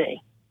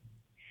simplicity.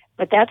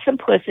 But that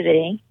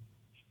simplicity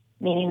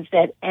means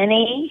that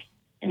any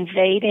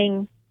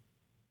invading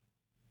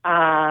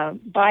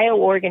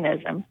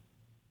bioorganism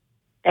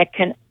that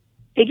can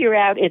figure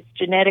out its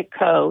genetic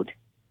code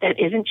that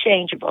isn't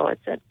changeable.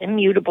 It's an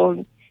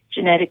immutable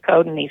genetic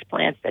code in these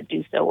plants that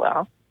do so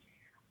well.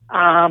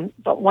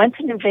 But once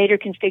an invader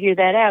can figure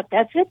that out,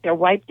 that's it. They're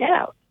wiped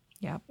out.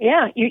 Yeah.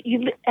 Yeah.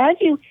 You as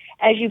you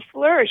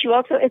flourish, you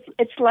also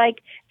it's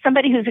like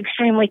somebody who's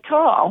extremely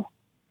tall,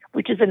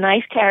 which is a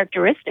nice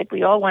characteristic.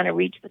 We all want to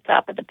reach the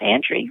top of the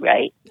pantry,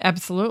 right?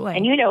 Absolutely.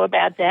 And you know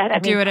about that. I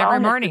do it every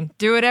morning.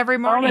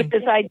 Tallness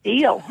is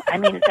ideal. I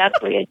mean, it's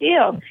absolutely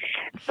ideal.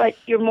 But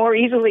you're more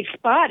easily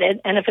spotted,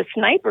 and if a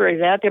sniper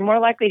is out, they're more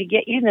likely to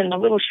get you than the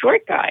little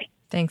short guy.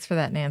 Thanks for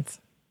that, Nance.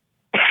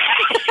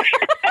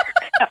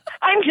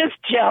 I'm just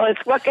jealous.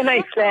 What can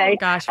I say? Oh,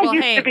 gosh. Well, I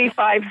used to be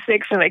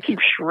 5'6", and I keep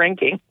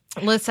shrinking.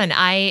 Listen,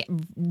 I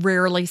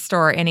rarely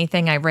store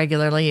anything I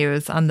regularly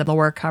use on the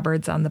lower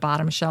cupboards on the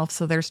bottom shelf,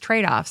 so there's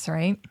trade-offs,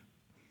 right?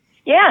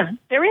 Yeah,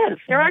 there is.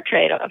 There are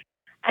trade-offs.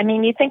 I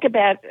mean, you think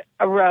about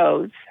a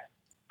rose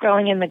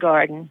growing in the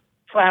garden,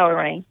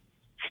 flowering,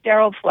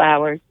 sterile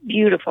flowers,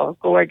 beautiful,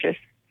 gorgeous.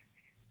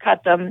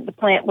 Cut them, the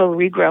plant will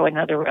regrow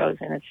another rose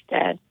in its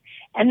stead.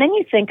 And then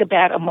you think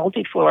about a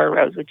multiflora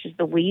rose, which is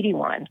the weedy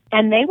one,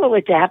 and they will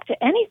adapt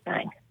to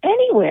anything,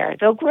 anywhere.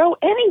 They'll grow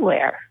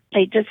anywhere.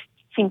 They just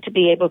seem to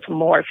be able to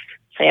morph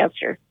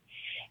faster.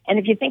 And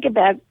if you think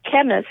about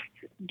chemists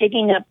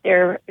digging up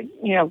their,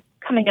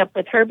 coming up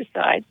with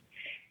herbicides,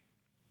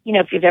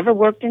 if you've ever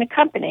worked in a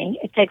company,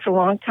 it takes a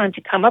long time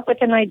to come up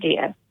with an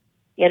idea,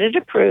 get it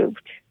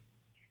approved,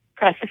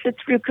 process it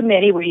through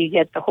committee where you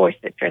get the horse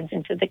that turns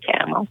into the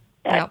camel.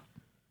 Yep.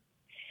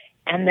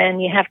 And then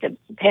you have to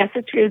pass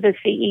it through the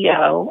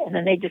CEO, and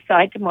then they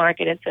decide to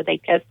market it, so they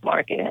test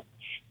market it.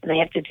 And they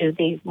have to do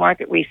these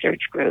market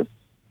research groups.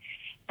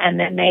 And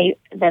then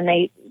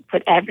they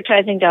put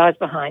advertising dollars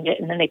behind it,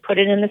 and then they put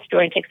it in the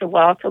store. It takes a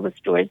while till the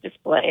stores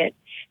display it,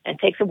 and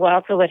it takes a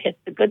while till it hits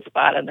the good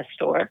spot on the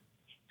store,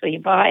 so you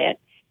buy it.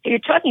 So you're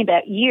talking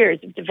about years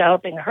of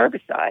developing a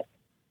herbicide.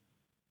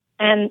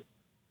 And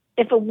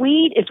if a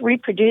weed is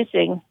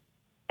reproducing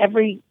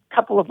every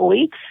couple of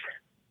weeks,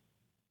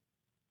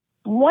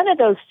 one of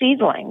those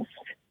seedlings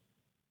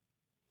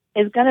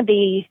is going to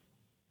be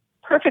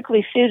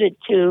perfectly suited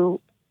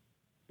to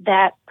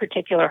that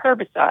particular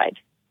herbicide.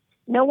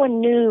 No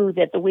one knew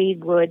that the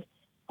weed would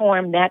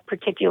form that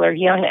particular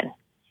youngin.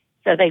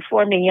 So they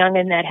formed a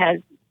youngin that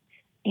has,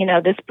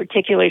 this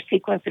particular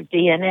sequence of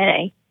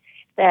DNA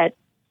that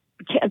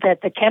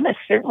the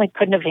chemists certainly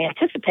couldn't have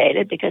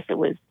anticipated because it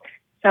was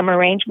some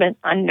arrangement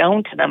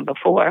unknown to them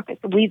before,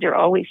 because the weeds are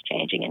always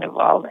changing and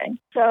evolving.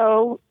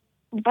 So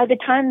by the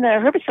time the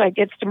herbicide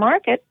gets to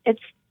market,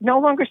 it's no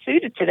longer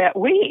suited to that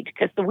weed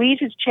because the weed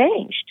has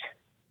changed.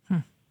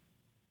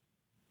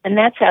 And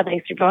that's how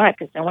they survive,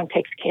 because no one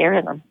takes care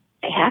of them.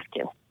 They have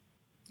to.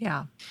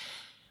 Yeah.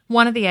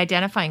 One of the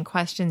identifying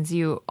questions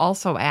you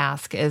also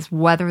ask is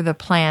whether the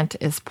plant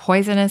is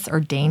poisonous or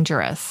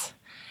dangerous.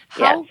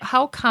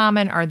 How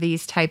common are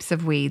these types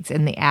of weeds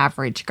in the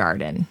average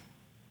garden?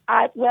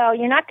 Well,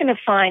 you're not going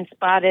to find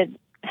spotted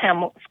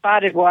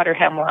water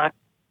hemlock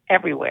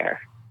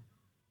everywhere.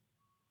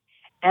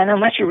 And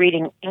unless you're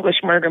reading English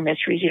murder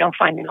mysteries, you don't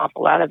find an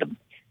awful lot of the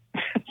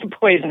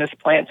poisonous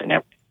plants in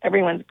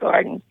everyone's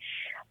garden.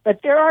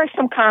 But there are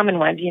some common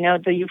ones.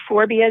 The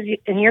euphorbias.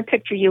 In your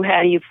picture, you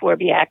had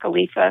Euphorbia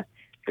acalypha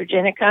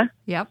virginica.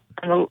 Yep.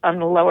 On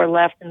the lower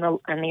left and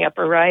the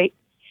upper right.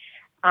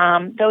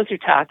 Those are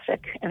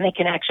toxic, and they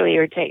can actually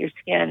irritate your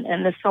skin.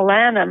 And the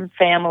solanum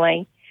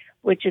family,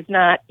 which is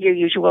not your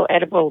usual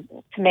edible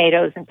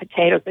tomatoes and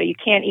potatoes, so you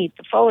can't eat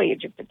the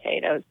foliage of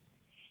potatoes.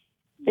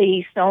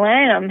 The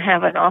solanum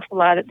have an awful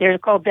lot they're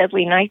called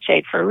deadly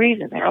nightshade for a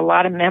reason. There are a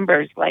lot of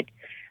members like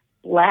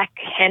black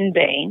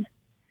henbane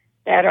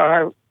that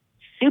are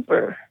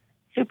super,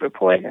 super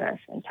poisonous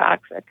and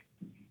toxic.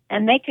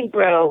 And they can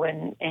grow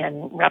in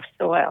rough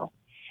soil.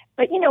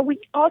 But, we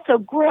also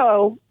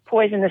grow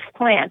poisonous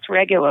plants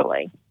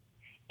regularly.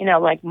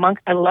 Like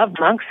I love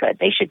monkshood.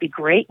 They should be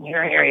great in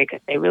your area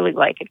because they really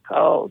like it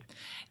cold.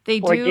 They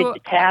do. Or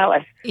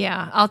digitalis.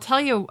 Yeah. I'll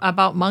tell you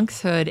about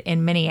monkshood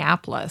in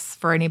Minneapolis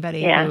for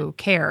anybody who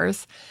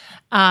cares.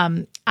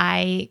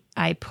 I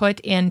put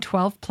in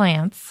 12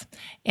 plants,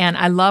 and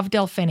I love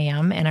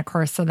delphinium. And of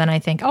course, so then I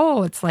think,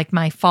 it's like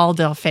my fall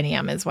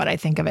delphinium is what I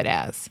think of it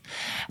as.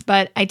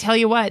 But I tell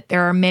you what,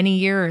 there are many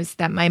years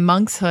that my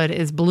monkshood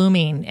is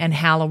blooming in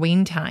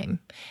Halloween time.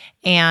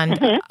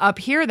 And up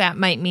here, that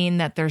might mean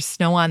that there's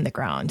snow on the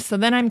ground. So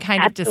then I'm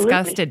kind of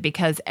disgusted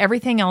because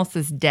everything else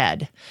is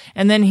dead.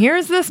 And then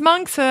here's this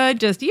monkshood,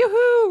 just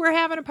yoo-hoo, we're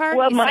having a party.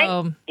 Well,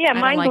 mine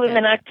bloom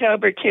in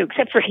October too,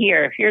 except for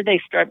here. Here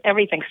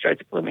everything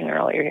starts blooming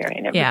earlier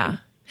here. Yeah.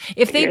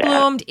 If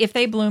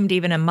they bloomed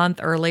even a month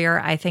earlier,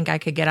 I think I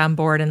could get on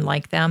board and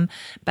like them.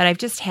 But I've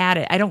just had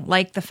it. I don't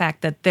like the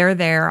fact that they're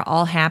there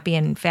all happy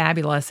and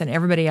fabulous and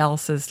everybody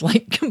else is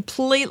like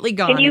completely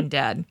gone and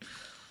dead.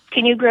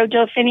 Can you grow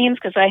delphiniums?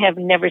 Because I have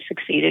never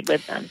succeeded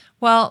with them.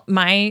 Well,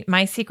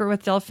 my secret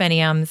with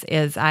delphiniums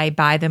is I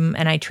buy them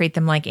and I treat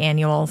them like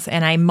annuals,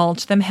 and I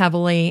mulch them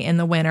heavily in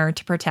the winter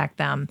to protect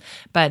them.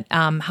 But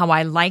how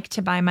I like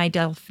to buy my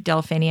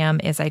delphinium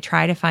is I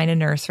try to find a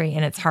nursery,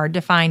 and it's hard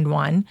to find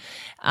one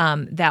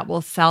that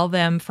will sell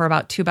them for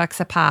about $2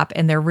 a pop,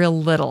 and they're real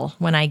little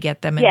when I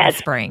get them in the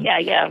spring.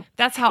 Yeah.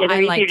 That's how I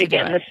like to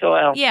get do in the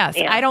soil. Yes,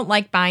 yeah. I don't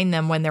like buying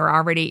them when they're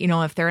already,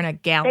 if they're in a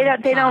gallon.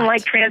 They don't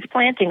like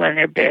transplanting when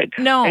they're big.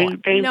 No,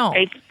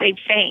 they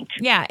faint.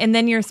 Yeah, and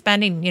then you're spending,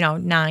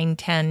 $9,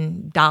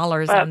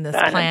 $10 on this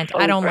plant.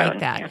 I don't like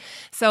that. Yeah.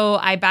 So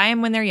I buy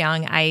them when they're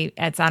young.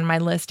 It's on my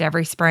list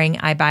every spring.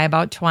 I buy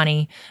about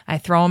 20. I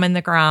throw them in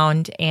the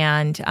ground,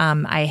 and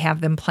I have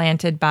them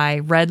planted by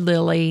Red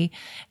Lily,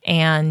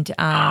 and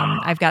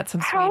I've got some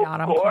sweet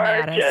autumn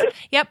clematis.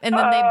 Yep, and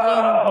then they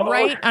bloom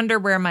right under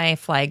where my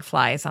flag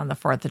flies on the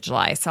 4th of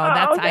July. So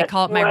that's I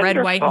call it my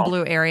red, white, and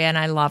blue area, and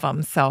I love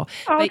them. So,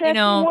 but that's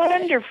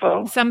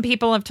wonderful. Some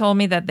people have told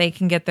me that they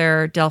can get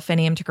their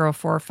delphinium to grow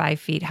 4 or 5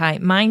 feet high.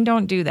 Mine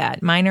don't do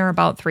that. Mine are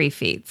about 3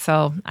 feet.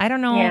 So I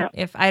don't know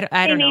if I don't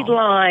know. They need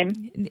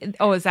lime.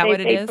 Oh, is that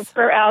what it is? They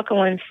prefer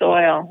alkaline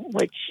soil,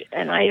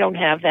 and I don't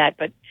have that,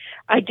 but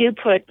I do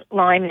put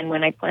lime in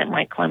when I plant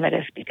my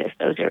clematis because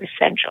those are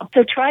essential.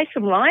 So try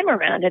some lime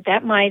around it.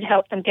 That might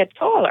help them get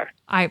taller.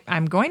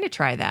 I'm going to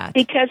try that.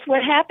 Because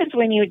what happens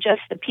when you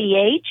adjust the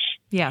pH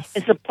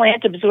is the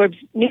plant absorbs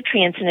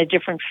nutrients in a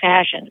different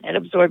fashion. It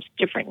absorbs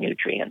different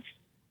nutrients.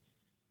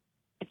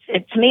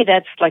 To me,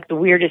 that's like the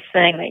weirdest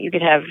thing, that you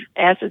could have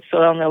acid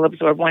soil and they'll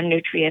absorb one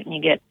nutrient, and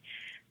you get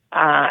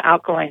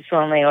alkaline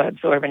soil and they'll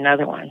absorb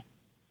another one.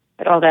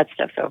 But all that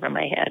stuff's over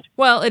my head.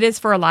 Well, it is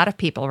for a lot of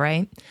people,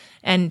 right?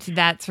 And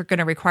that's going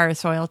to require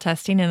soil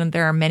testing. And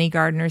there are many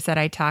gardeners that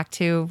I talk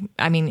to,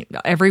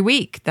 every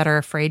week, that are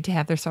afraid to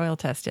have their soil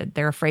tested.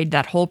 They're afraid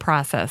that whole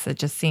process. It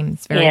just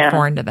seems very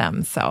foreign to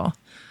them. So,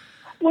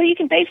 well, you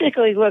can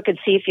basically look and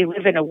see if you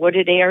live in a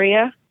wooded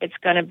area, it's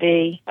going to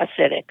be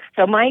acidic.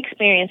 So my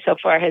experience so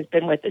far has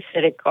been with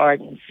acidic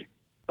gardens.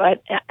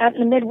 But out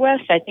in the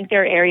Midwest, I think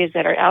there are areas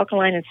that are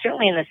alkaline, and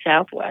certainly in the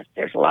Southwest,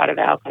 there's a lot of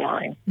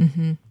alkaline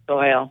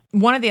soil.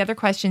 One of the other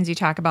questions you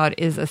talk about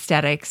is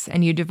aesthetics,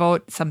 and you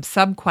devote some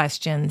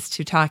sub-questions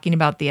to talking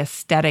about the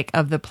aesthetic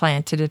of the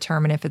plant to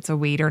determine if it's a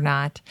weed or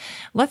not.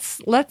 Let's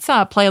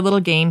play a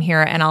little game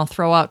here, and I'll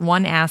throw out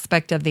one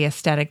aspect of the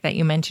aesthetic that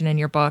you mention in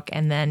your book,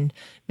 and then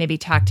maybe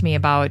talk to me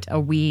about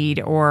a weed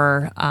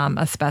or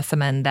a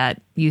specimen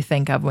that you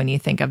think of when you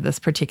think of this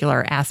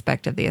particular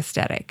aspect of the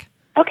aesthetic.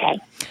 Okay.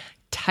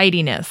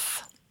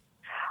 Tidiness.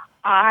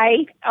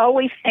 I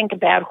always think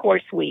about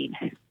horseweed,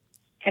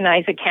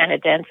 Canyza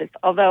canadensis,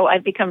 although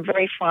I've become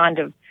very fond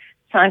of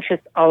Sonchus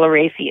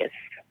oleracea,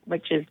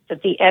 which is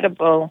the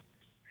edible.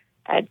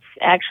 It's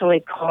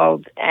actually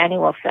called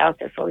annual sow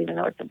thistle, even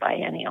though it's a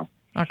biennial.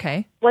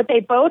 Okay. What they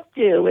both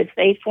do is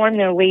they form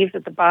their leaves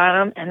at the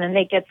bottom, and then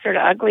they get sort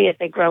of ugly as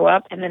they grow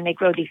up, and then they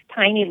grow these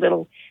tiny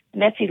little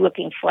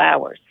messy-looking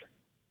flowers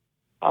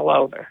all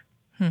over.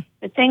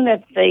 The thing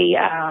that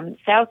the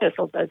sow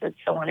thistle does that's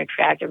so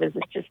unattractive is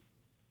it just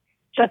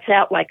juts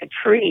out like a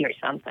tree or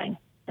something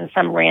in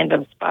some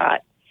random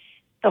spot.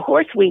 The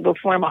horseweed will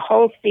form a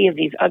whole sea of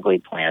these ugly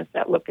plants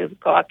that look as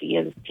gawky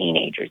as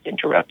teenagers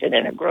interrupted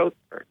in a growth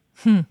spurt.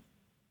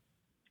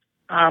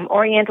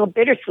 Oriental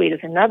bittersweet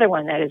is another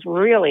one that is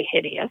really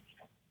hideous.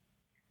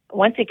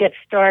 Once it gets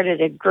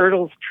started, it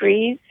girdles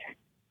trees,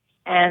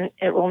 and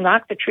it will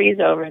knock the trees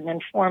over and then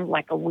form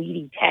like a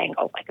weedy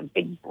tangle, like a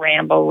big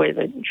bramble where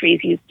the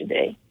trees used to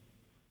be.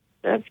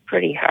 That's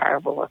pretty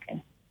horrible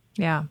looking.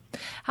 Yeah.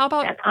 How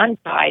about... And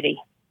untidy.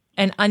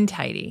 And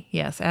untidy.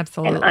 Yes,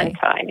 absolutely. And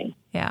untidy.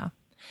 Yeah.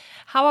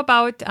 How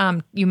about,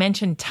 you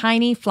mentioned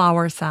tiny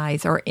flower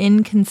size or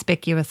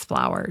inconspicuous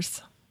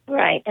flowers.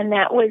 Right. And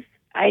that was,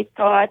 I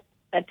thought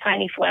that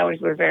tiny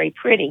flowers were very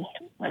pretty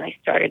when I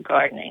started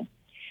gardening.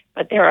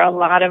 But there are a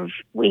lot of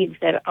weeds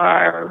that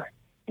are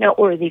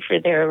noteworthy for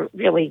their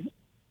really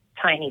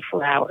tiny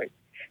flowers.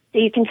 So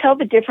you can tell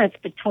the difference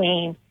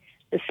between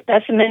the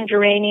specimen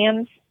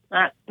geraniums,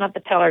 not the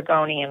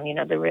pelargonium,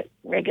 the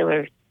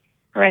regular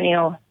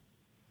perennial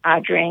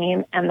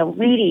geranium, and the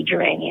weedy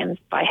geraniums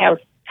by how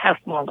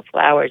small the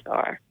flowers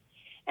are.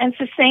 And it's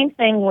the same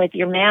thing with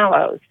your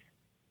mallows,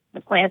 the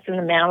plants in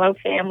the mallow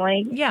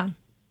family. Yeah.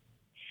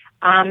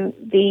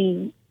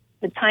 The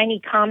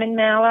tiny common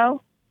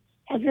mallow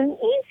has an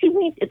easy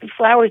weed. The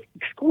flower is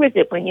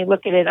exquisite when you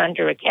look at it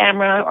under a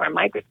camera or a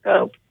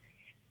microscope,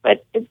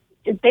 but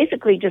it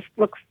basically just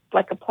looks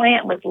like a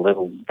plant with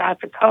little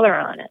dots of color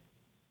on it.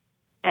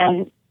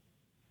 And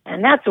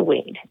that's a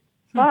weed.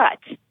 But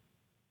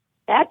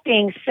that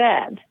being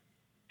said,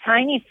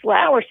 tiny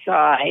flower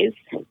size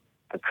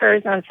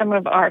occurs on some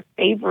of our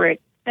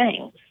favorite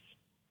things,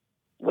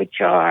 which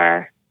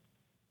are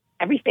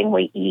everything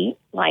we eat,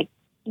 like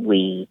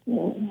wheat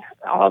and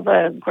all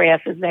the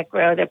grasses that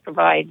grow that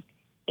provide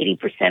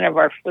 80% of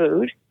our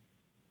food,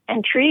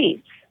 and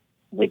trees,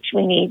 which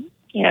we need,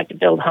 to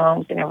build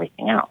homes and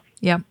everything else.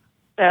 Yeah.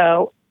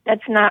 So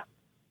that's not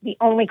the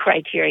only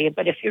criteria,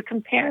 but if you're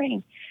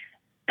comparing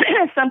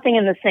something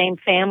in the same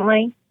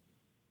family,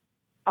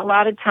 a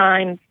lot of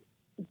times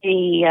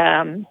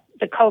the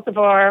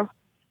cultivar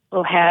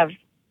will have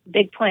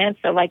big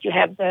plants. So like you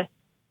have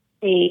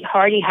the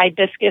hardy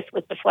hibiscus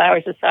with the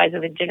flowers the size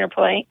of a dinner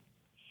plate.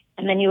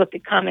 And then you look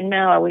at common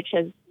mallow, which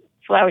has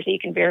flowers that you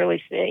can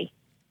barely see.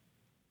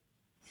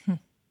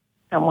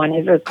 And one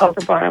is a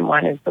cultivar and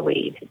one is the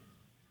weed.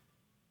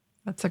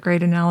 That's a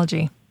great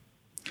analogy.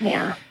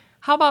 Yeah.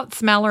 How about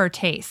smell or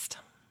taste?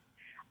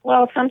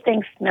 Well, some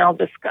things smell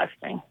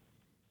disgusting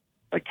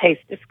or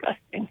taste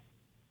disgusting.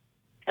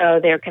 So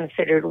they're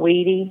considered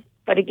weedy.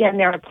 But again,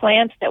 there are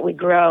plants that we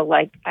grow,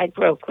 like I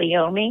grow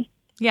cleome,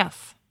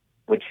 Yes.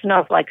 which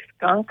smells like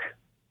skunk.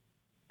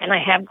 And I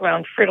have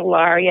grown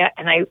fritillaria,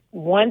 and I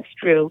once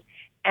grew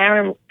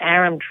arum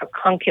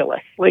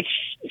trocunculus, which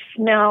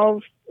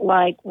smells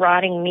like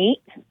rotting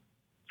meat.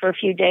 For a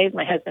few days,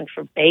 my husband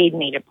forbade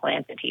me to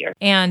plant it here.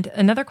 And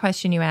another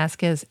question you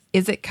ask is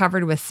it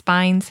covered with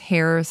spines,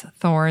 hairs,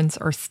 thorns,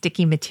 or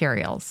sticky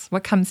materials?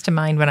 What comes to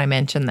mind when I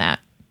mention that?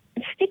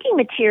 Sticky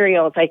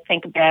materials, I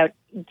think about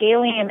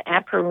Galium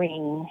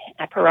aparine,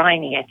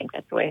 I think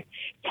that's the way,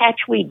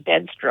 catchweed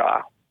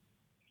bedstraw.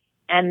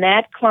 And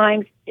that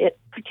climbs, it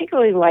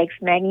particularly likes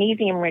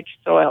magnesium-rich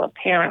soil,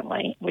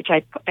 apparently, which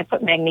I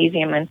put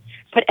magnesium and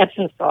put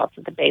Epsom salts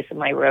at the base of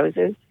my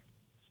roses.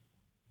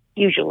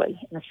 Usually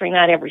in the spring,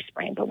 not every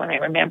spring, but when I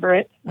remember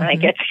it, when I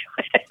get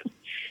to it.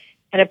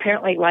 And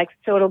apparently likes,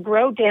 so it'll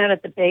grow down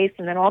at the base,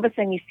 and then all of a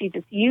sudden you see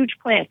this huge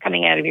plant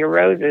coming out of your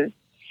roses.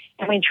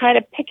 And when you try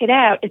to pick it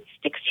out, it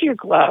sticks to your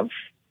glove.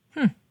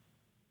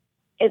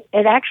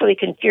 It actually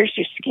can pierce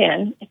your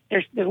skin.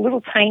 There's the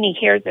little tiny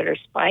hairs that are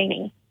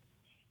spiny,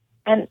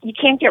 and you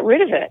can't get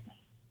rid of it.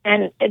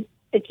 And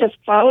it just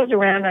follows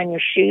around on your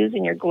shoes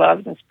and your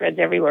gloves and spreads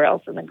everywhere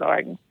else in the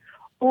garden.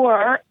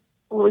 Or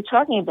we're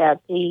talking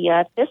about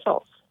the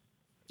thistles,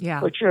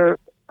 which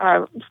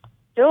are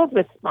filled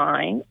with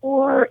spine.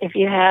 Or if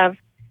you have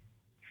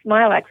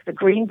smilax, the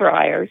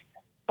greenbriers,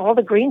 all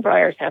the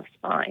greenbriers have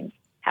spines.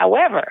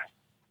 However,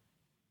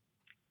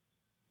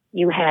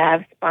 you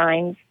have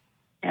spines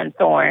and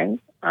thorns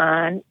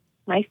on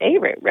my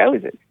favorite,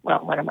 roses.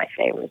 Well, one of my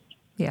favorites.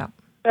 Yeah.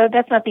 So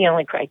that's not the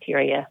only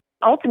criteria.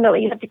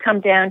 Ultimately, you have to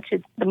come down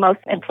to the most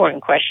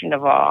important question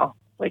of all,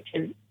 which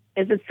is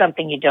it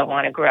something you don't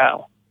want to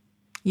grow?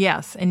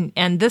 Yes,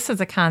 and this is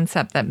a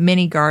concept that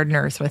many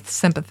gardeners with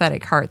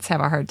sympathetic hearts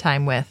have a hard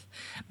time with,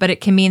 but it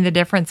can mean the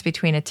difference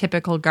between a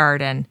typical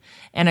garden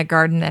and a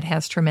garden that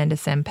has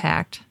tremendous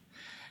impact.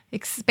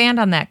 Expand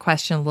on that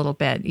question a little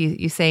bit.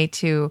 You say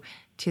to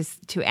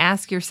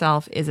ask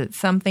yourself, is it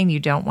something you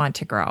don't want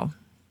to grow?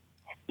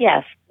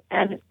 Yes,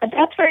 and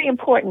that's very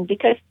important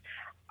because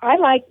I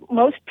like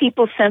most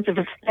people's sense of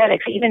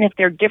aesthetics, even if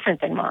they're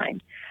different than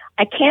mine.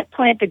 I can't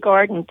plant a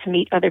garden to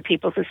meet other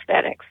people's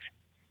aesthetics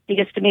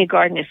because to me a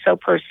garden is so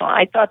personal.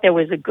 I thought there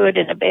was a good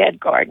and a bad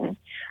garden.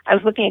 I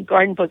was looking at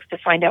garden books to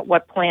find out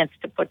what plants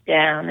to put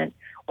down and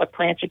what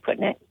plants you put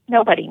in it.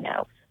 Nobody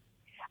knows.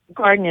 A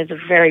garden is a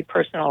very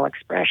personal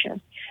expression.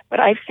 But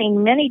I've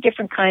seen many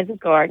different kinds of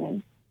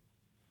gardens.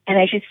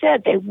 And as you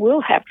said, they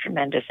will have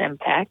tremendous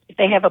impact if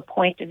they have a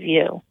point of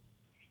view.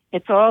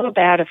 It's all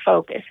about a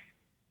focus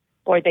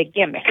or the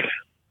gimmick.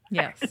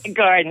 Yes. The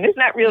garden. It's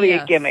not really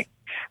a gimmick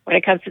when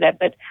it comes to that.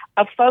 But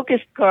a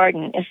focused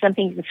garden is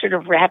something you can sort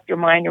of wrap your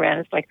mind around.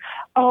 It's like,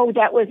 oh,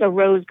 that was a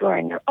rose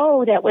garden. Or,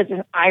 oh, that was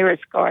an iris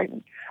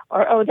garden.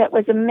 Or, oh, that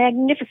was a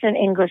magnificent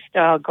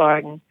English-style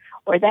garden.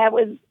 Or that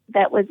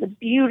was a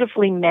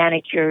beautifully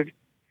manicured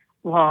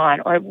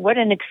lawn. Or what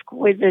an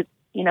exquisite,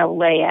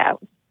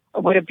 layout.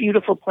 Or what a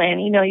beautiful plan.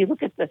 You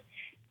look at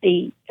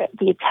the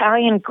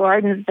Italian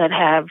gardens that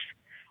have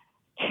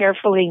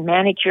carefully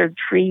manicured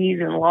trees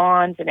and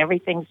lawns and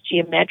everything's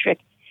geometric,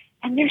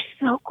 and they're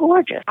so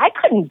gorgeous. I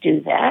couldn't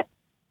do that.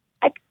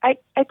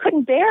 I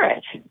couldn't bear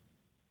it.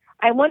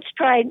 I once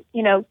tried,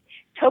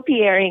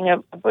 topiarying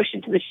a bush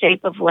into the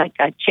shape of like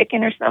a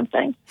chicken or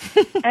something.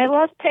 I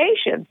lost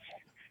patience.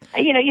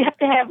 You have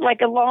to have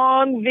like a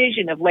long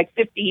vision of like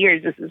 50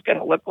 years. This is going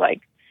to look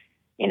like,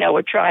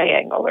 a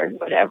triangle or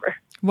whatever.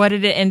 What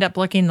did it end up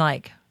looking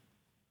like?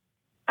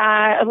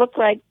 It looked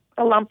like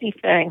a lumpy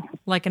thing.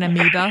 Like an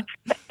amoeba?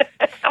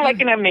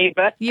 Like an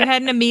amoeba. You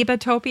had an amoeba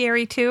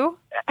topiary too?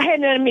 I had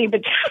an amoeba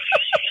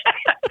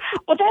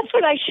Well, that's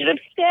what I should have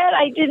said.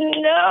 I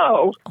didn't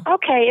know.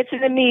 Okay, it's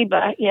an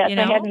amoeba. Yes,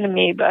 I had an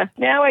amoeba.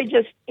 Now I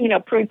just,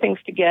 prune things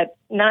to get,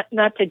 not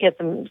to get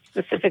them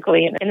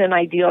specifically in an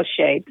ideal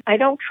shape. I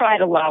don't try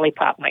to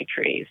lollipop my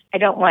trees. I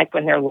don't like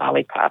when they're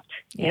lollipopped,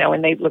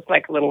 when they look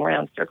like a little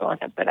round circle on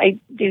them. But I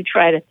do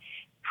try to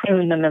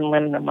prune them and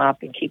limb them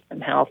up and keep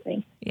them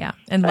healthy. Yeah,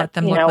 and let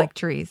them look like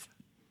trees.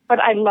 But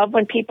I love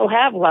when people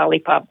have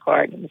lollipop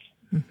gardens.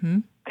 Mm-hmm.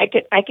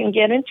 I can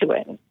get into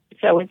it.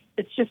 So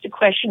it's just a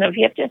question of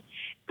you have to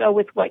go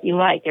with what you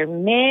like. There are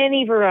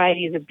many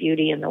varieties of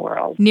beauty in the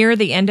world. Near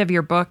the end of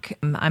your book,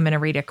 I'm going to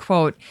read a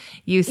quote.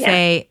 You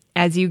say,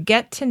 as you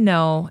get to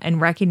know and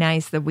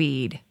recognize the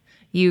weed,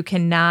 you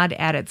can nod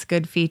at its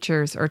good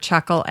features or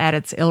chuckle at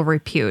its ill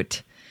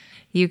repute.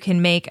 You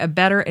can make a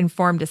better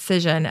informed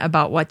decision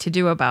about what to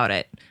do about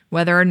it,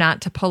 whether or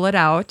not to pull it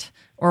out,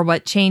 or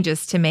what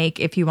changes to make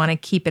if you want to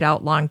keep it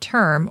out long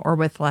term or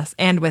with less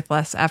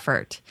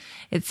effort.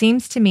 It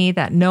seems to me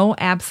that no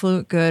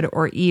absolute good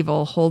or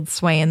evil holds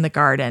sway in the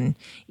garden.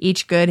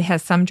 Each good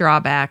has some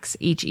drawbacks.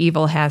 Each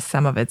evil has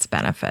some of its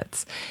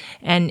benefits.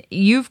 And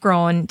you've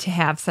grown to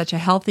have such a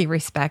healthy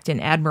respect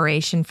and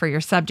admiration for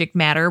your subject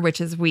matter, which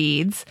is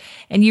weeds.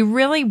 And you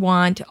really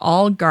want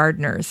all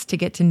gardeners to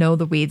get to know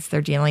the weeds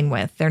they're dealing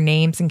with, their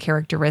names and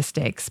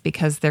characteristics,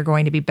 because they're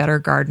going to be better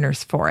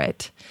gardeners for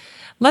it.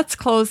 Let's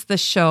close the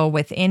show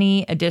with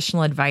any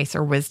additional advice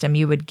or wisdom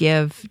you would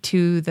give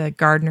to the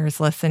gardeners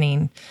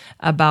listening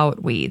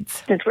about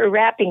weeds. Since we're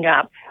wrapping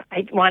up,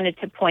 I wanted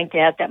to point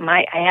out that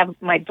I have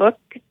my book,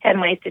 10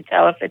 Ways to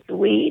Tell If It's a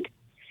Weed,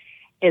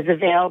 is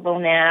available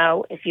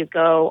now. If you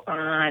go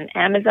on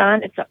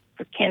Amazon, it's up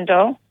for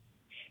Kindle.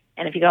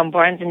 And if you go on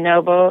Barnes &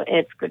 Noble,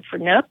 it's good for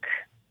Nook.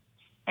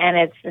 And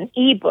it's an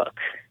ebook.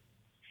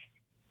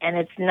 And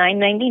it's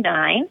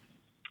 $9.99.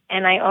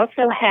 And I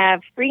also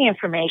have free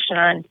information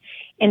on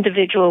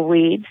individual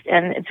weeds,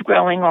 and it's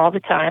growing all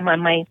the time on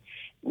my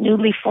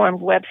newly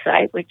formed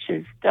website, which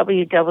is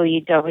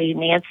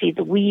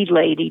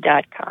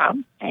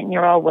www.nancytheweedlady.com. And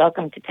you're all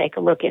welcome to take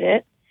a look at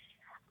it.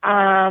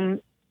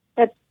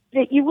 But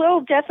you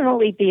will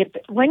definitely be,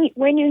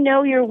 when you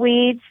know your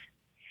weeds,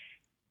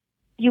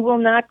 you will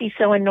not be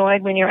so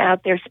annoyed when you're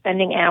out there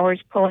spending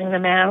hours pulling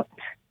them out.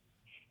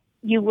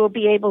 You will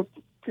be able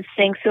to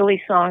sing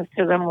silly songs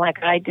to them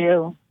like I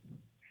do.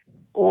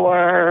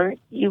 Or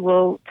you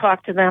will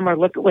talk to them or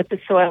look at what the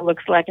soil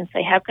looks like and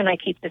say, how can I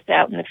keep this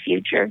out in the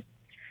future?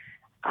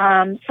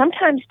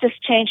 Sometimes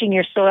just changing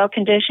your soil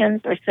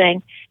conditions or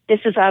saying, this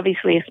is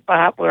obviously a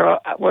spot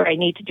where I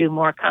need to do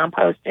more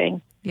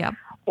composting. Yeah.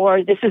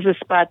 Or this is a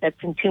spot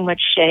that's in too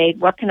much shade.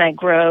 What can I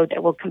grow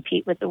that will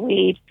compete with the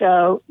weeds?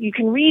 So you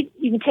can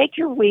take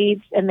your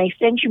weeds and they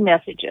send you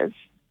messages.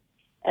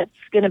 That's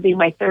going to be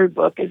my third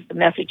book, is the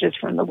messages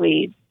from the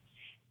weeds.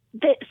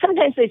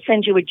 Sometimes they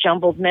send you a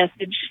jumbled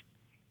message.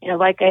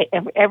 Like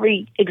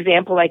every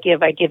example I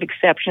give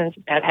exceptions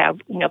about how,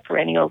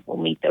 perennials will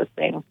meet those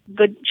same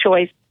good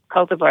choice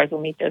cultivars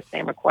will meet those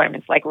same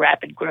requirements, like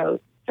rapid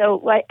growth. So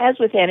like, as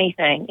with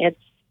anything,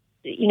 it's,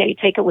 you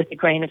take it with a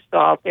grain of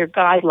salt. They're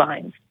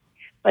guidelines.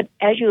 But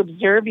as you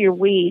observe your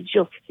weeds,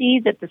 you'll see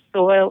that the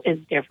soil is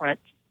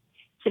different.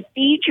 To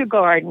feed your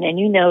garden, and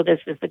you know this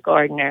as a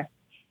gardener,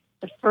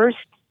 the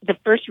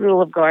first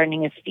rule of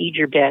gardening is feed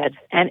your bed.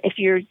 And if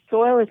your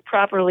soil is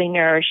properly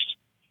nourished,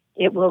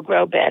 it will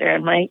grow better.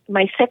 And my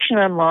section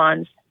on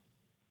lawns,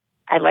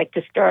 I like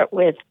to start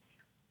with,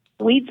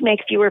 weeds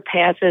make fewer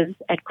passes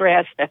at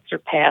grass that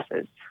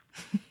surpasses.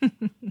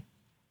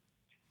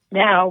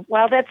 Now,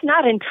 while that's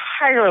not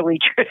entirely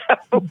true,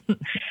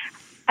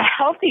 a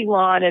healthy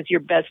lawn is your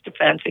best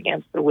defense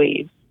against the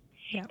weeds.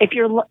 Yeah. If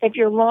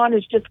your lawn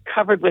is just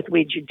covered with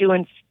weeds,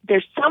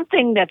 there's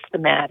something that's the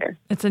matter.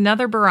 It's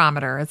another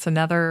barometer. It's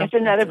another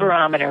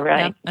barometer,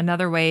 right? Yep,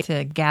 another way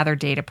to gather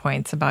data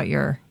points about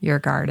your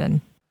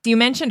garden. You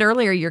mentioned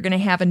earlier you're going to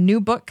have a new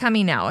book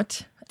coming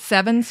out,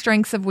 7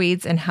 Strengths of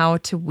Weeds and How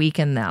to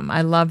Weaken Them.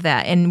 I love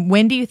that. And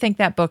when do you think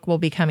that book will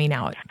be coming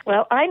out?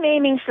 Well, I'm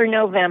aiming for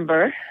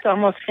November. It's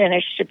almost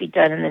finished. Should be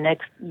done in the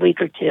next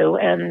week or two.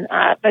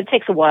 But it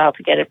takes a while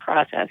to get it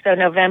processed. So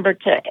November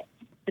to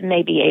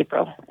maybe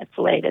April at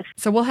the latest.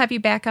 So we'll have you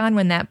back on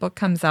when that book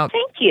comes out.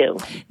 Thank you.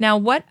 Now,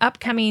 what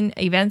upcoming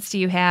events do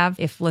you have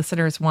if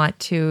listeners want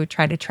to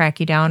try to track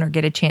you down or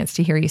get a chance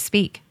to hear you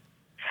speak?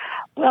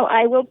 Well,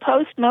 I will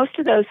post most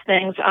of those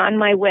things on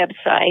my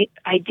website.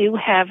 I do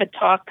have a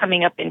talk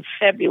coming up in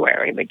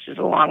February, which is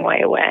a long way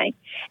away.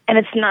 And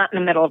it's not in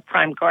the middle of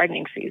prime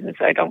gardening season,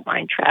 so I don't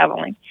mind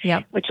traveling,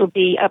 which will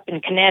be up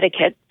in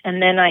Connecticut.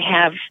 And then I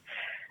have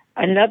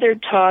another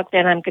talk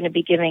that I'm going to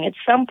be giving at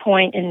some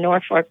point in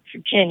Norfolk,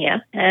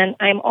 Virginia. And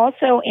I was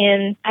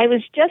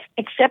just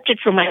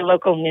accepted for my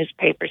local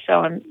newspaper, so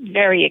I'm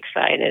very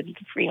excited,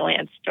 the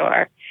Freelance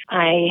Star.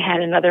 I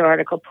had another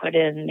article put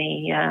in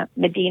the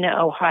Medina,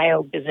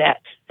 Ohio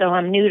Gazette. So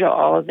I'm new to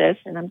all of this,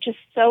 and I'm just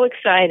so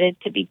excited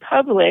to be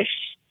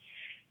published.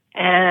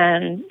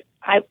 And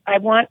I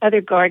want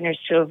other gardeners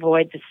to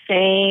avoid the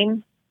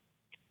same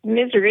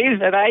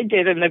miseries that I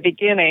did in the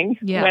beginning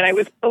when I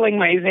was pulling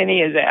my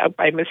zinnias out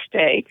by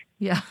mistake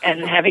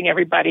and having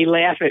everybody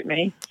laugh at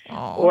me.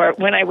 Oh. Or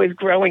when I was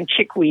growing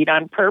chickweed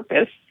on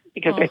purpose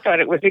because I thought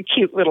it was a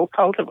cute little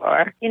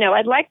cultivar.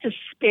 I'd like to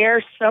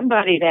spare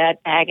somebody that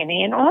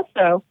agony. And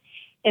also,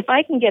 if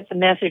I can get the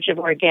message of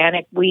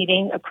organic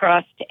weeding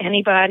across to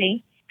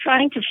anybody,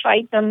 trying to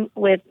fight them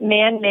with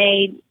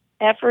man-made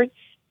efforts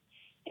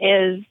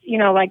is,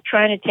 like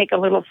trying to take a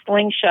little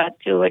slingshot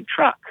to a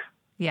truck.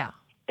 Yeah.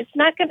 It's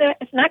not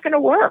gonna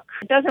work.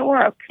 It doesn't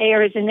work. They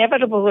are as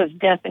inevitable as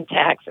death and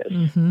taxes.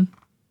 Mm-hmm.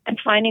 And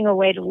finding a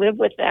way to live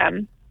with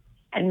them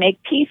and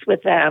make peace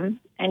with them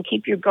and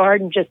keep your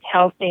garden just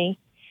healthy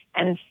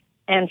and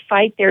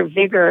fight their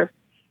vigor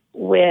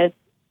with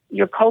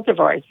your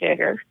cultivar's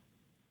vigor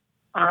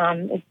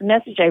is the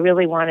message I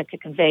really wanted to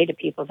convey to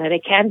people, that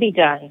it can be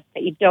done,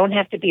 that you don't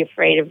have to be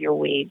afraid of your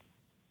weeds,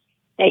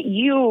 that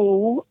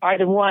you are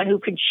the one who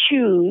can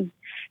choose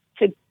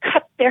to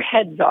cut their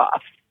heads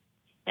off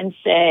and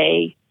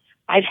say,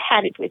 I've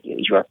had it with you.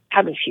 You're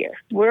out of here.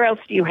 Where else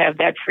do you have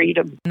that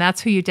freedom? And that's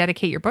who you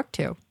dedicate your book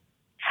to.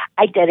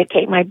 I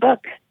dedicate my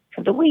book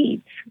to the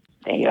weeds.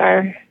 They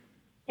are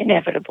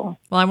inevitable.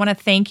 Well, I want to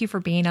thank you for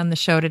being on the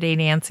show today,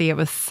 Nancy. It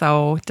was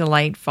so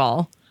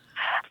delightful.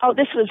 Oh,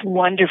 this was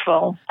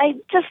wonderful. I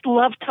just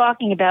love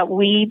talking about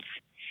weeds.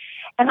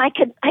 And I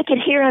could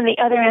hear on the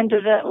other end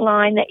of the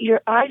line that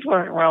your eyes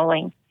weren't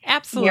rolling.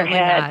 Absolutely your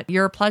head. not.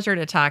 You're a pleasure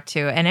to talk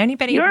to. And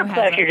anybody You're who a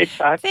has pleasure to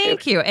talk to.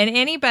 Thank you. And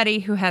anybody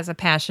who has a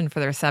passion for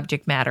their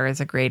subject matter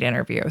is a great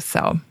interview.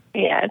 So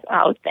Yeah.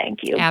 Oh, thank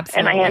you.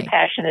 Absolutely. And I am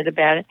passionate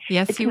about it.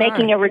 Yes, it's you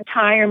making are. a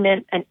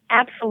retirement an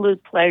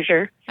absolute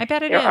pleasure. I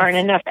bet it There is. aren't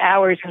enough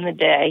hours in the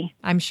day.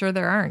 I'm sure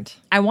there aren't.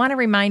 I want to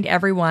remind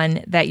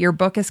everyone that your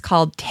book is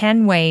called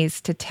 10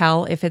 Ways to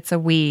Tell If It's a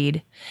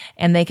Weed.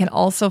 And they can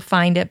also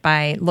find it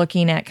by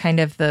looking at kind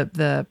of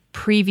the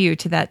preview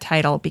to that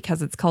title,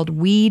 because it's called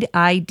Weed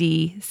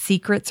ID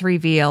Secrets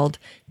Revealed,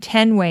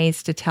 10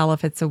 Ways to Tell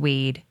If It's a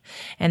Weed.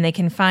 And they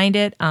can find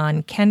it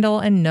on Kindle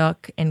and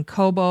Nook and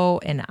Kobo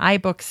and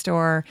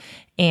iBookstore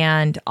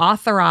and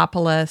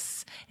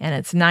Authoropolis, and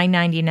it's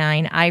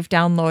 $9.99. I've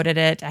downloaded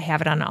it. I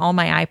have it on all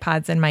my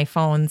iPods and my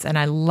phones, and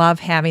I love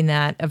having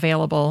that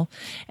available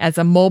as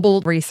a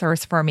mobile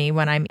resource for me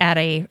when I'm at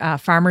a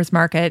farmer's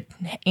market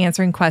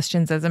answering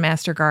questions as a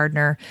master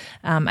gardener.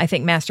 I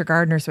think master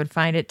gardeners would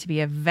find it to be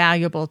a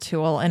valuable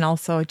tool, and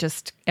also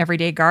just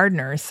everyday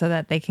gardeners, so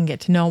that they can get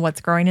to know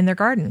what's growing in their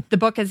garden. The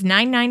book is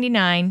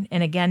 $9.99,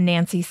 and again,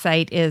 Nancy's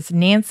site is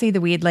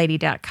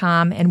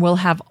nancytheweedlady.com, and we'll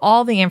have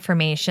all the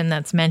information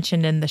that's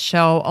mentioned in the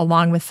show,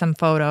 along with some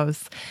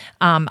photos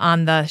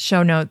on the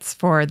show notes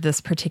for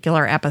this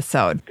particular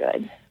episode.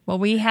 Good. Well,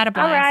 we had a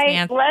blast, All right.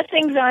 Nancy.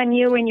 Blessings on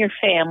you and your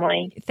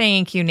family.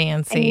 Thank you,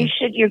 Nancy.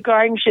 And your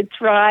garden should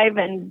thrive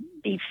and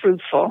be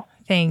fruitful.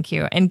 Thank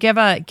you. And give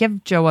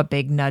Joe a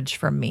big nudge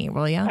from me,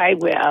 will you? I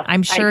will.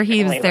 I'm sure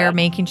he was certainly there will.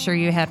 making sure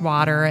you had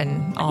water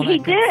and all that He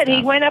good did. He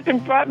stuff. went up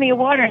and brought me a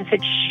water and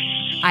said, shh.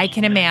 I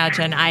can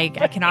imagine. I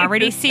can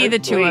already see the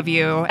two of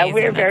you. We're That's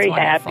very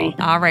wonderful. happy.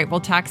 All right. We'll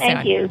talk soon.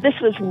 Thank you. This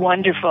was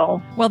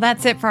wonderful. Well,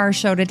 that's it for our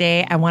show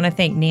today. I want to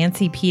thank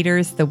Nancy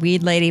Peters, the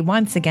Weed Lady,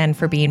 once again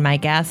for being my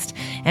guest.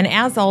 And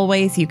as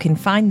always, you can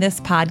find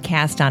this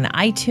podcast on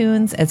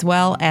iTunes as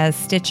well as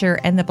Stitcher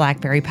and the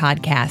BlackBerry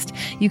Podcast.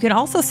 You can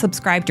also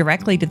subscribe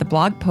directly to the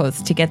blog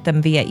posts to get them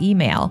via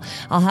email.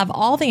 I'll have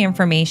all the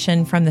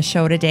information from the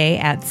show today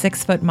at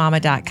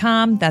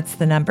 6footmama.com. That's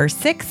the number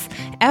 6,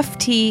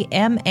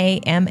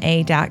 FTMAMA.com.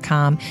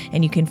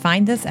 And you can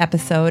find this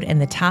episode in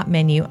the top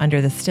menu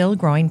under the Still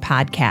Growing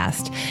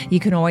podcast.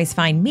 You can always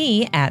find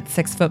me at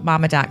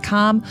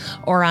 6footmama.com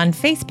or on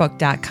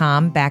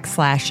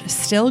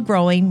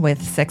facebook.com/stillgrowing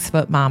with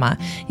 6footmama.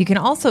 You can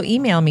also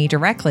email me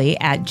directly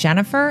at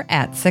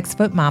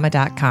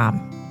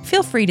jennifer@6footmama.com.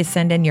 Feel free to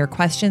send in your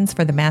questions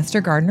for the Master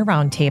Gardener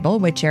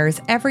Roundtable, which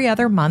airs every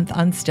other month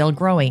on Still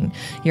Growing.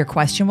 Your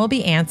question will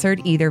be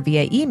answered either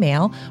via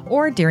email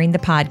or during the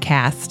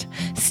podcast.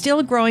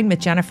 Still Growing with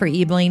Jennifer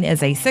Ebling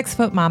is a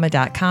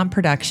 6footmama.com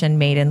production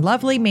made in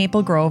lovely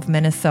Maple Grove,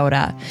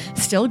 Minnesota.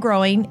 Still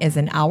Growing is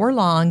an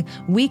hour-long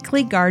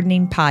weekly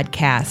gardening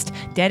podcast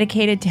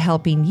dedicated to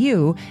helping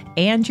you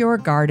and your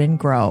garden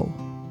grow.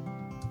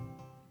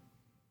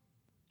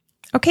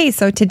 Okay,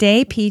 so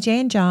today PJ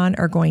and John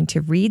are going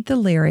to read the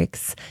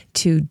lyrics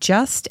to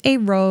Just a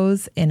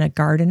Rose in a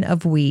Garden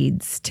of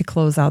Weeds to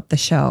close out the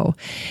show.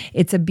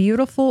 It's a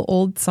beautiful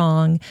old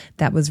song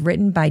that was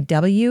written by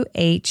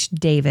W.H.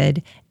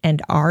 David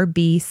and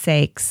R.B.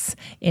 Sakes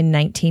in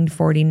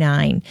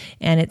 1949,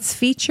 and it's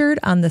featured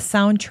on the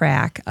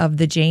soundtrack of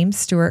the James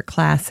Stewart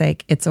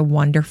classic, It's a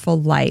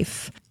Wonderful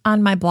Life.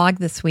 On my blog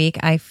this week,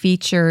 I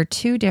feature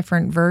two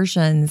different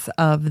versions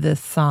of this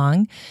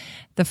song.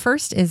 The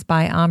first is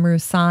by Amru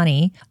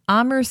Sani.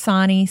 Amru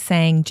Sani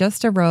sang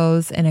Just a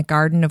Rose in a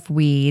Garden of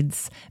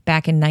Weeds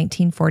back in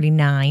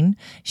 1949.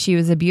 She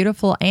was a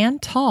beautiful and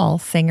tall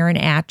singer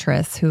and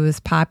actress who was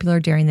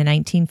popular during the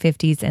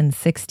 1950s and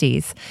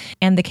 60s.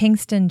 And the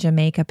Kingston,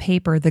 Jamaica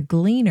paper, The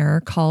Gleaner,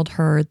 called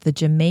her the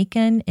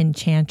Jamaican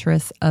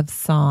Enchantress of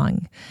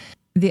Song.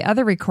 The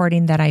other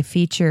recording that I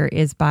feature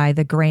is by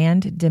the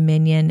Grand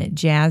Dominion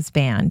Jazz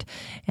Band,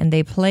 and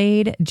they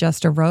played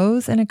Just a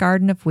Rose in a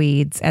Garden of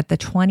Weeds at the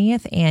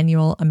 20th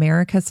Annual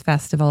America's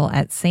Festival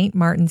at St.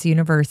 Martin's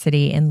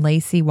University in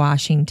Lacey,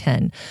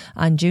 Washington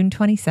on June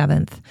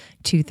 27th,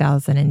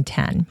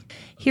 2010.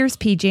 Here's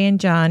PJ and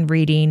John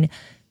reading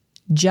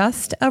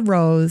Just a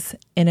Rose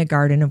in a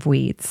Garden of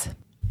Weeds.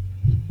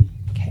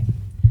 Okay,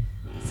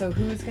 so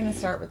who's going to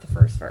start with the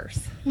first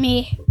verse?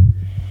 Me.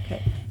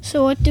 Okay.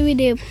 So what do we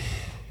do?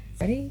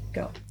 Ready?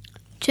 Go.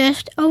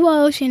 Just a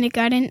rose in a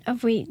garden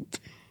of weeds.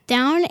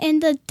 Down in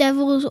the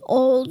devil's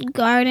old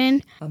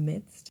garden,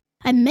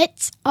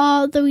 amidst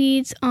all the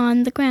weeds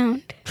on the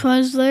ground.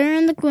 'Twas there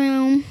in the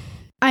gloom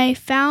I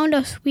found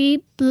a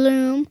sweet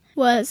bloom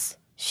was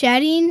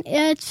shedding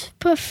its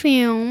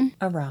perfume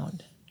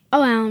Around.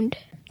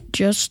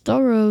 Just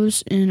a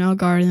rose in a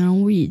garden of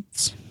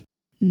weeds.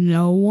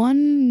 No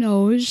one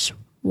knows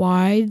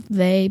why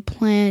they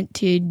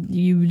planted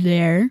you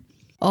there.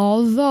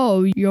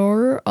 Although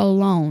you're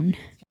alone,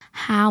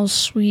 how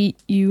sweet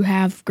you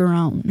have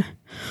grown,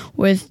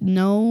 with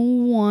no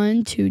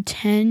one to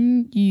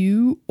tend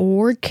you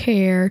or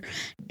care.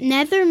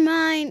 Never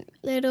mind,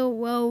 little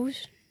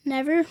rose,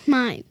 never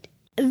mind.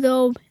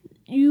 Though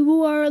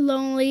you are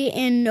lonely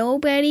and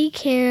nobody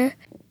care,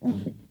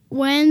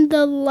 when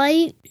the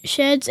light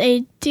sheds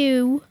a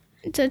dew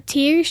the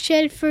tears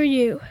shed for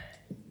you.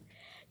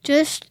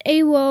 Just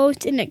a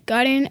rose in a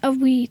garden of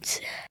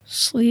weeds.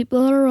 Sleep,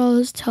 little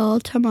rose, till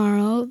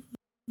tomorrow.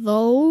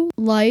 Though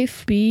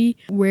life be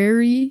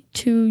weary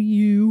to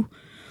you,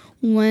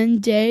 when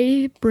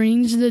day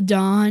brings the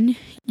dawn,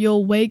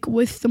 you'll wake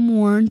with the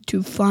morn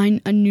to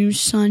find a new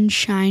sun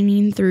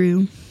shining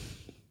through.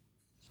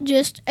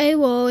 Just a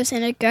rose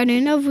in a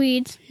garden of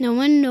weeds. No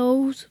one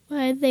knows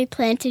why they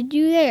planted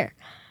you there.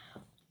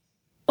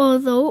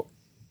 Although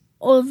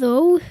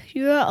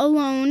you're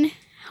alone,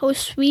 how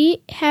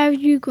sweet have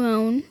you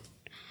grown,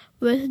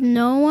 with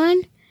no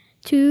one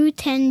to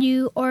tend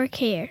you or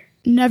care.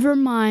 Never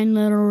mind,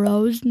 little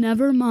rose,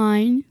 never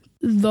mind,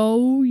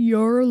 though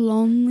you're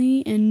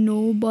lonely and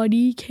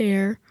nobody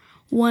care.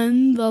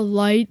 When the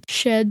light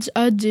sheds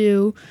a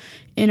dew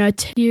and a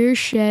tear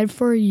shed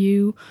for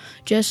you,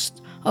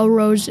 just a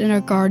rose in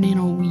a garden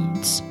of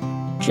weeds.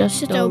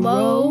 Just a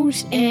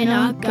rose in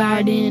a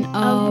garden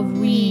of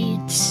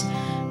weeds.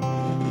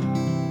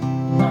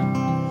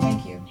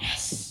 Thank you.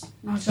 Yes.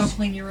 Now go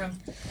clean your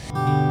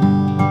room.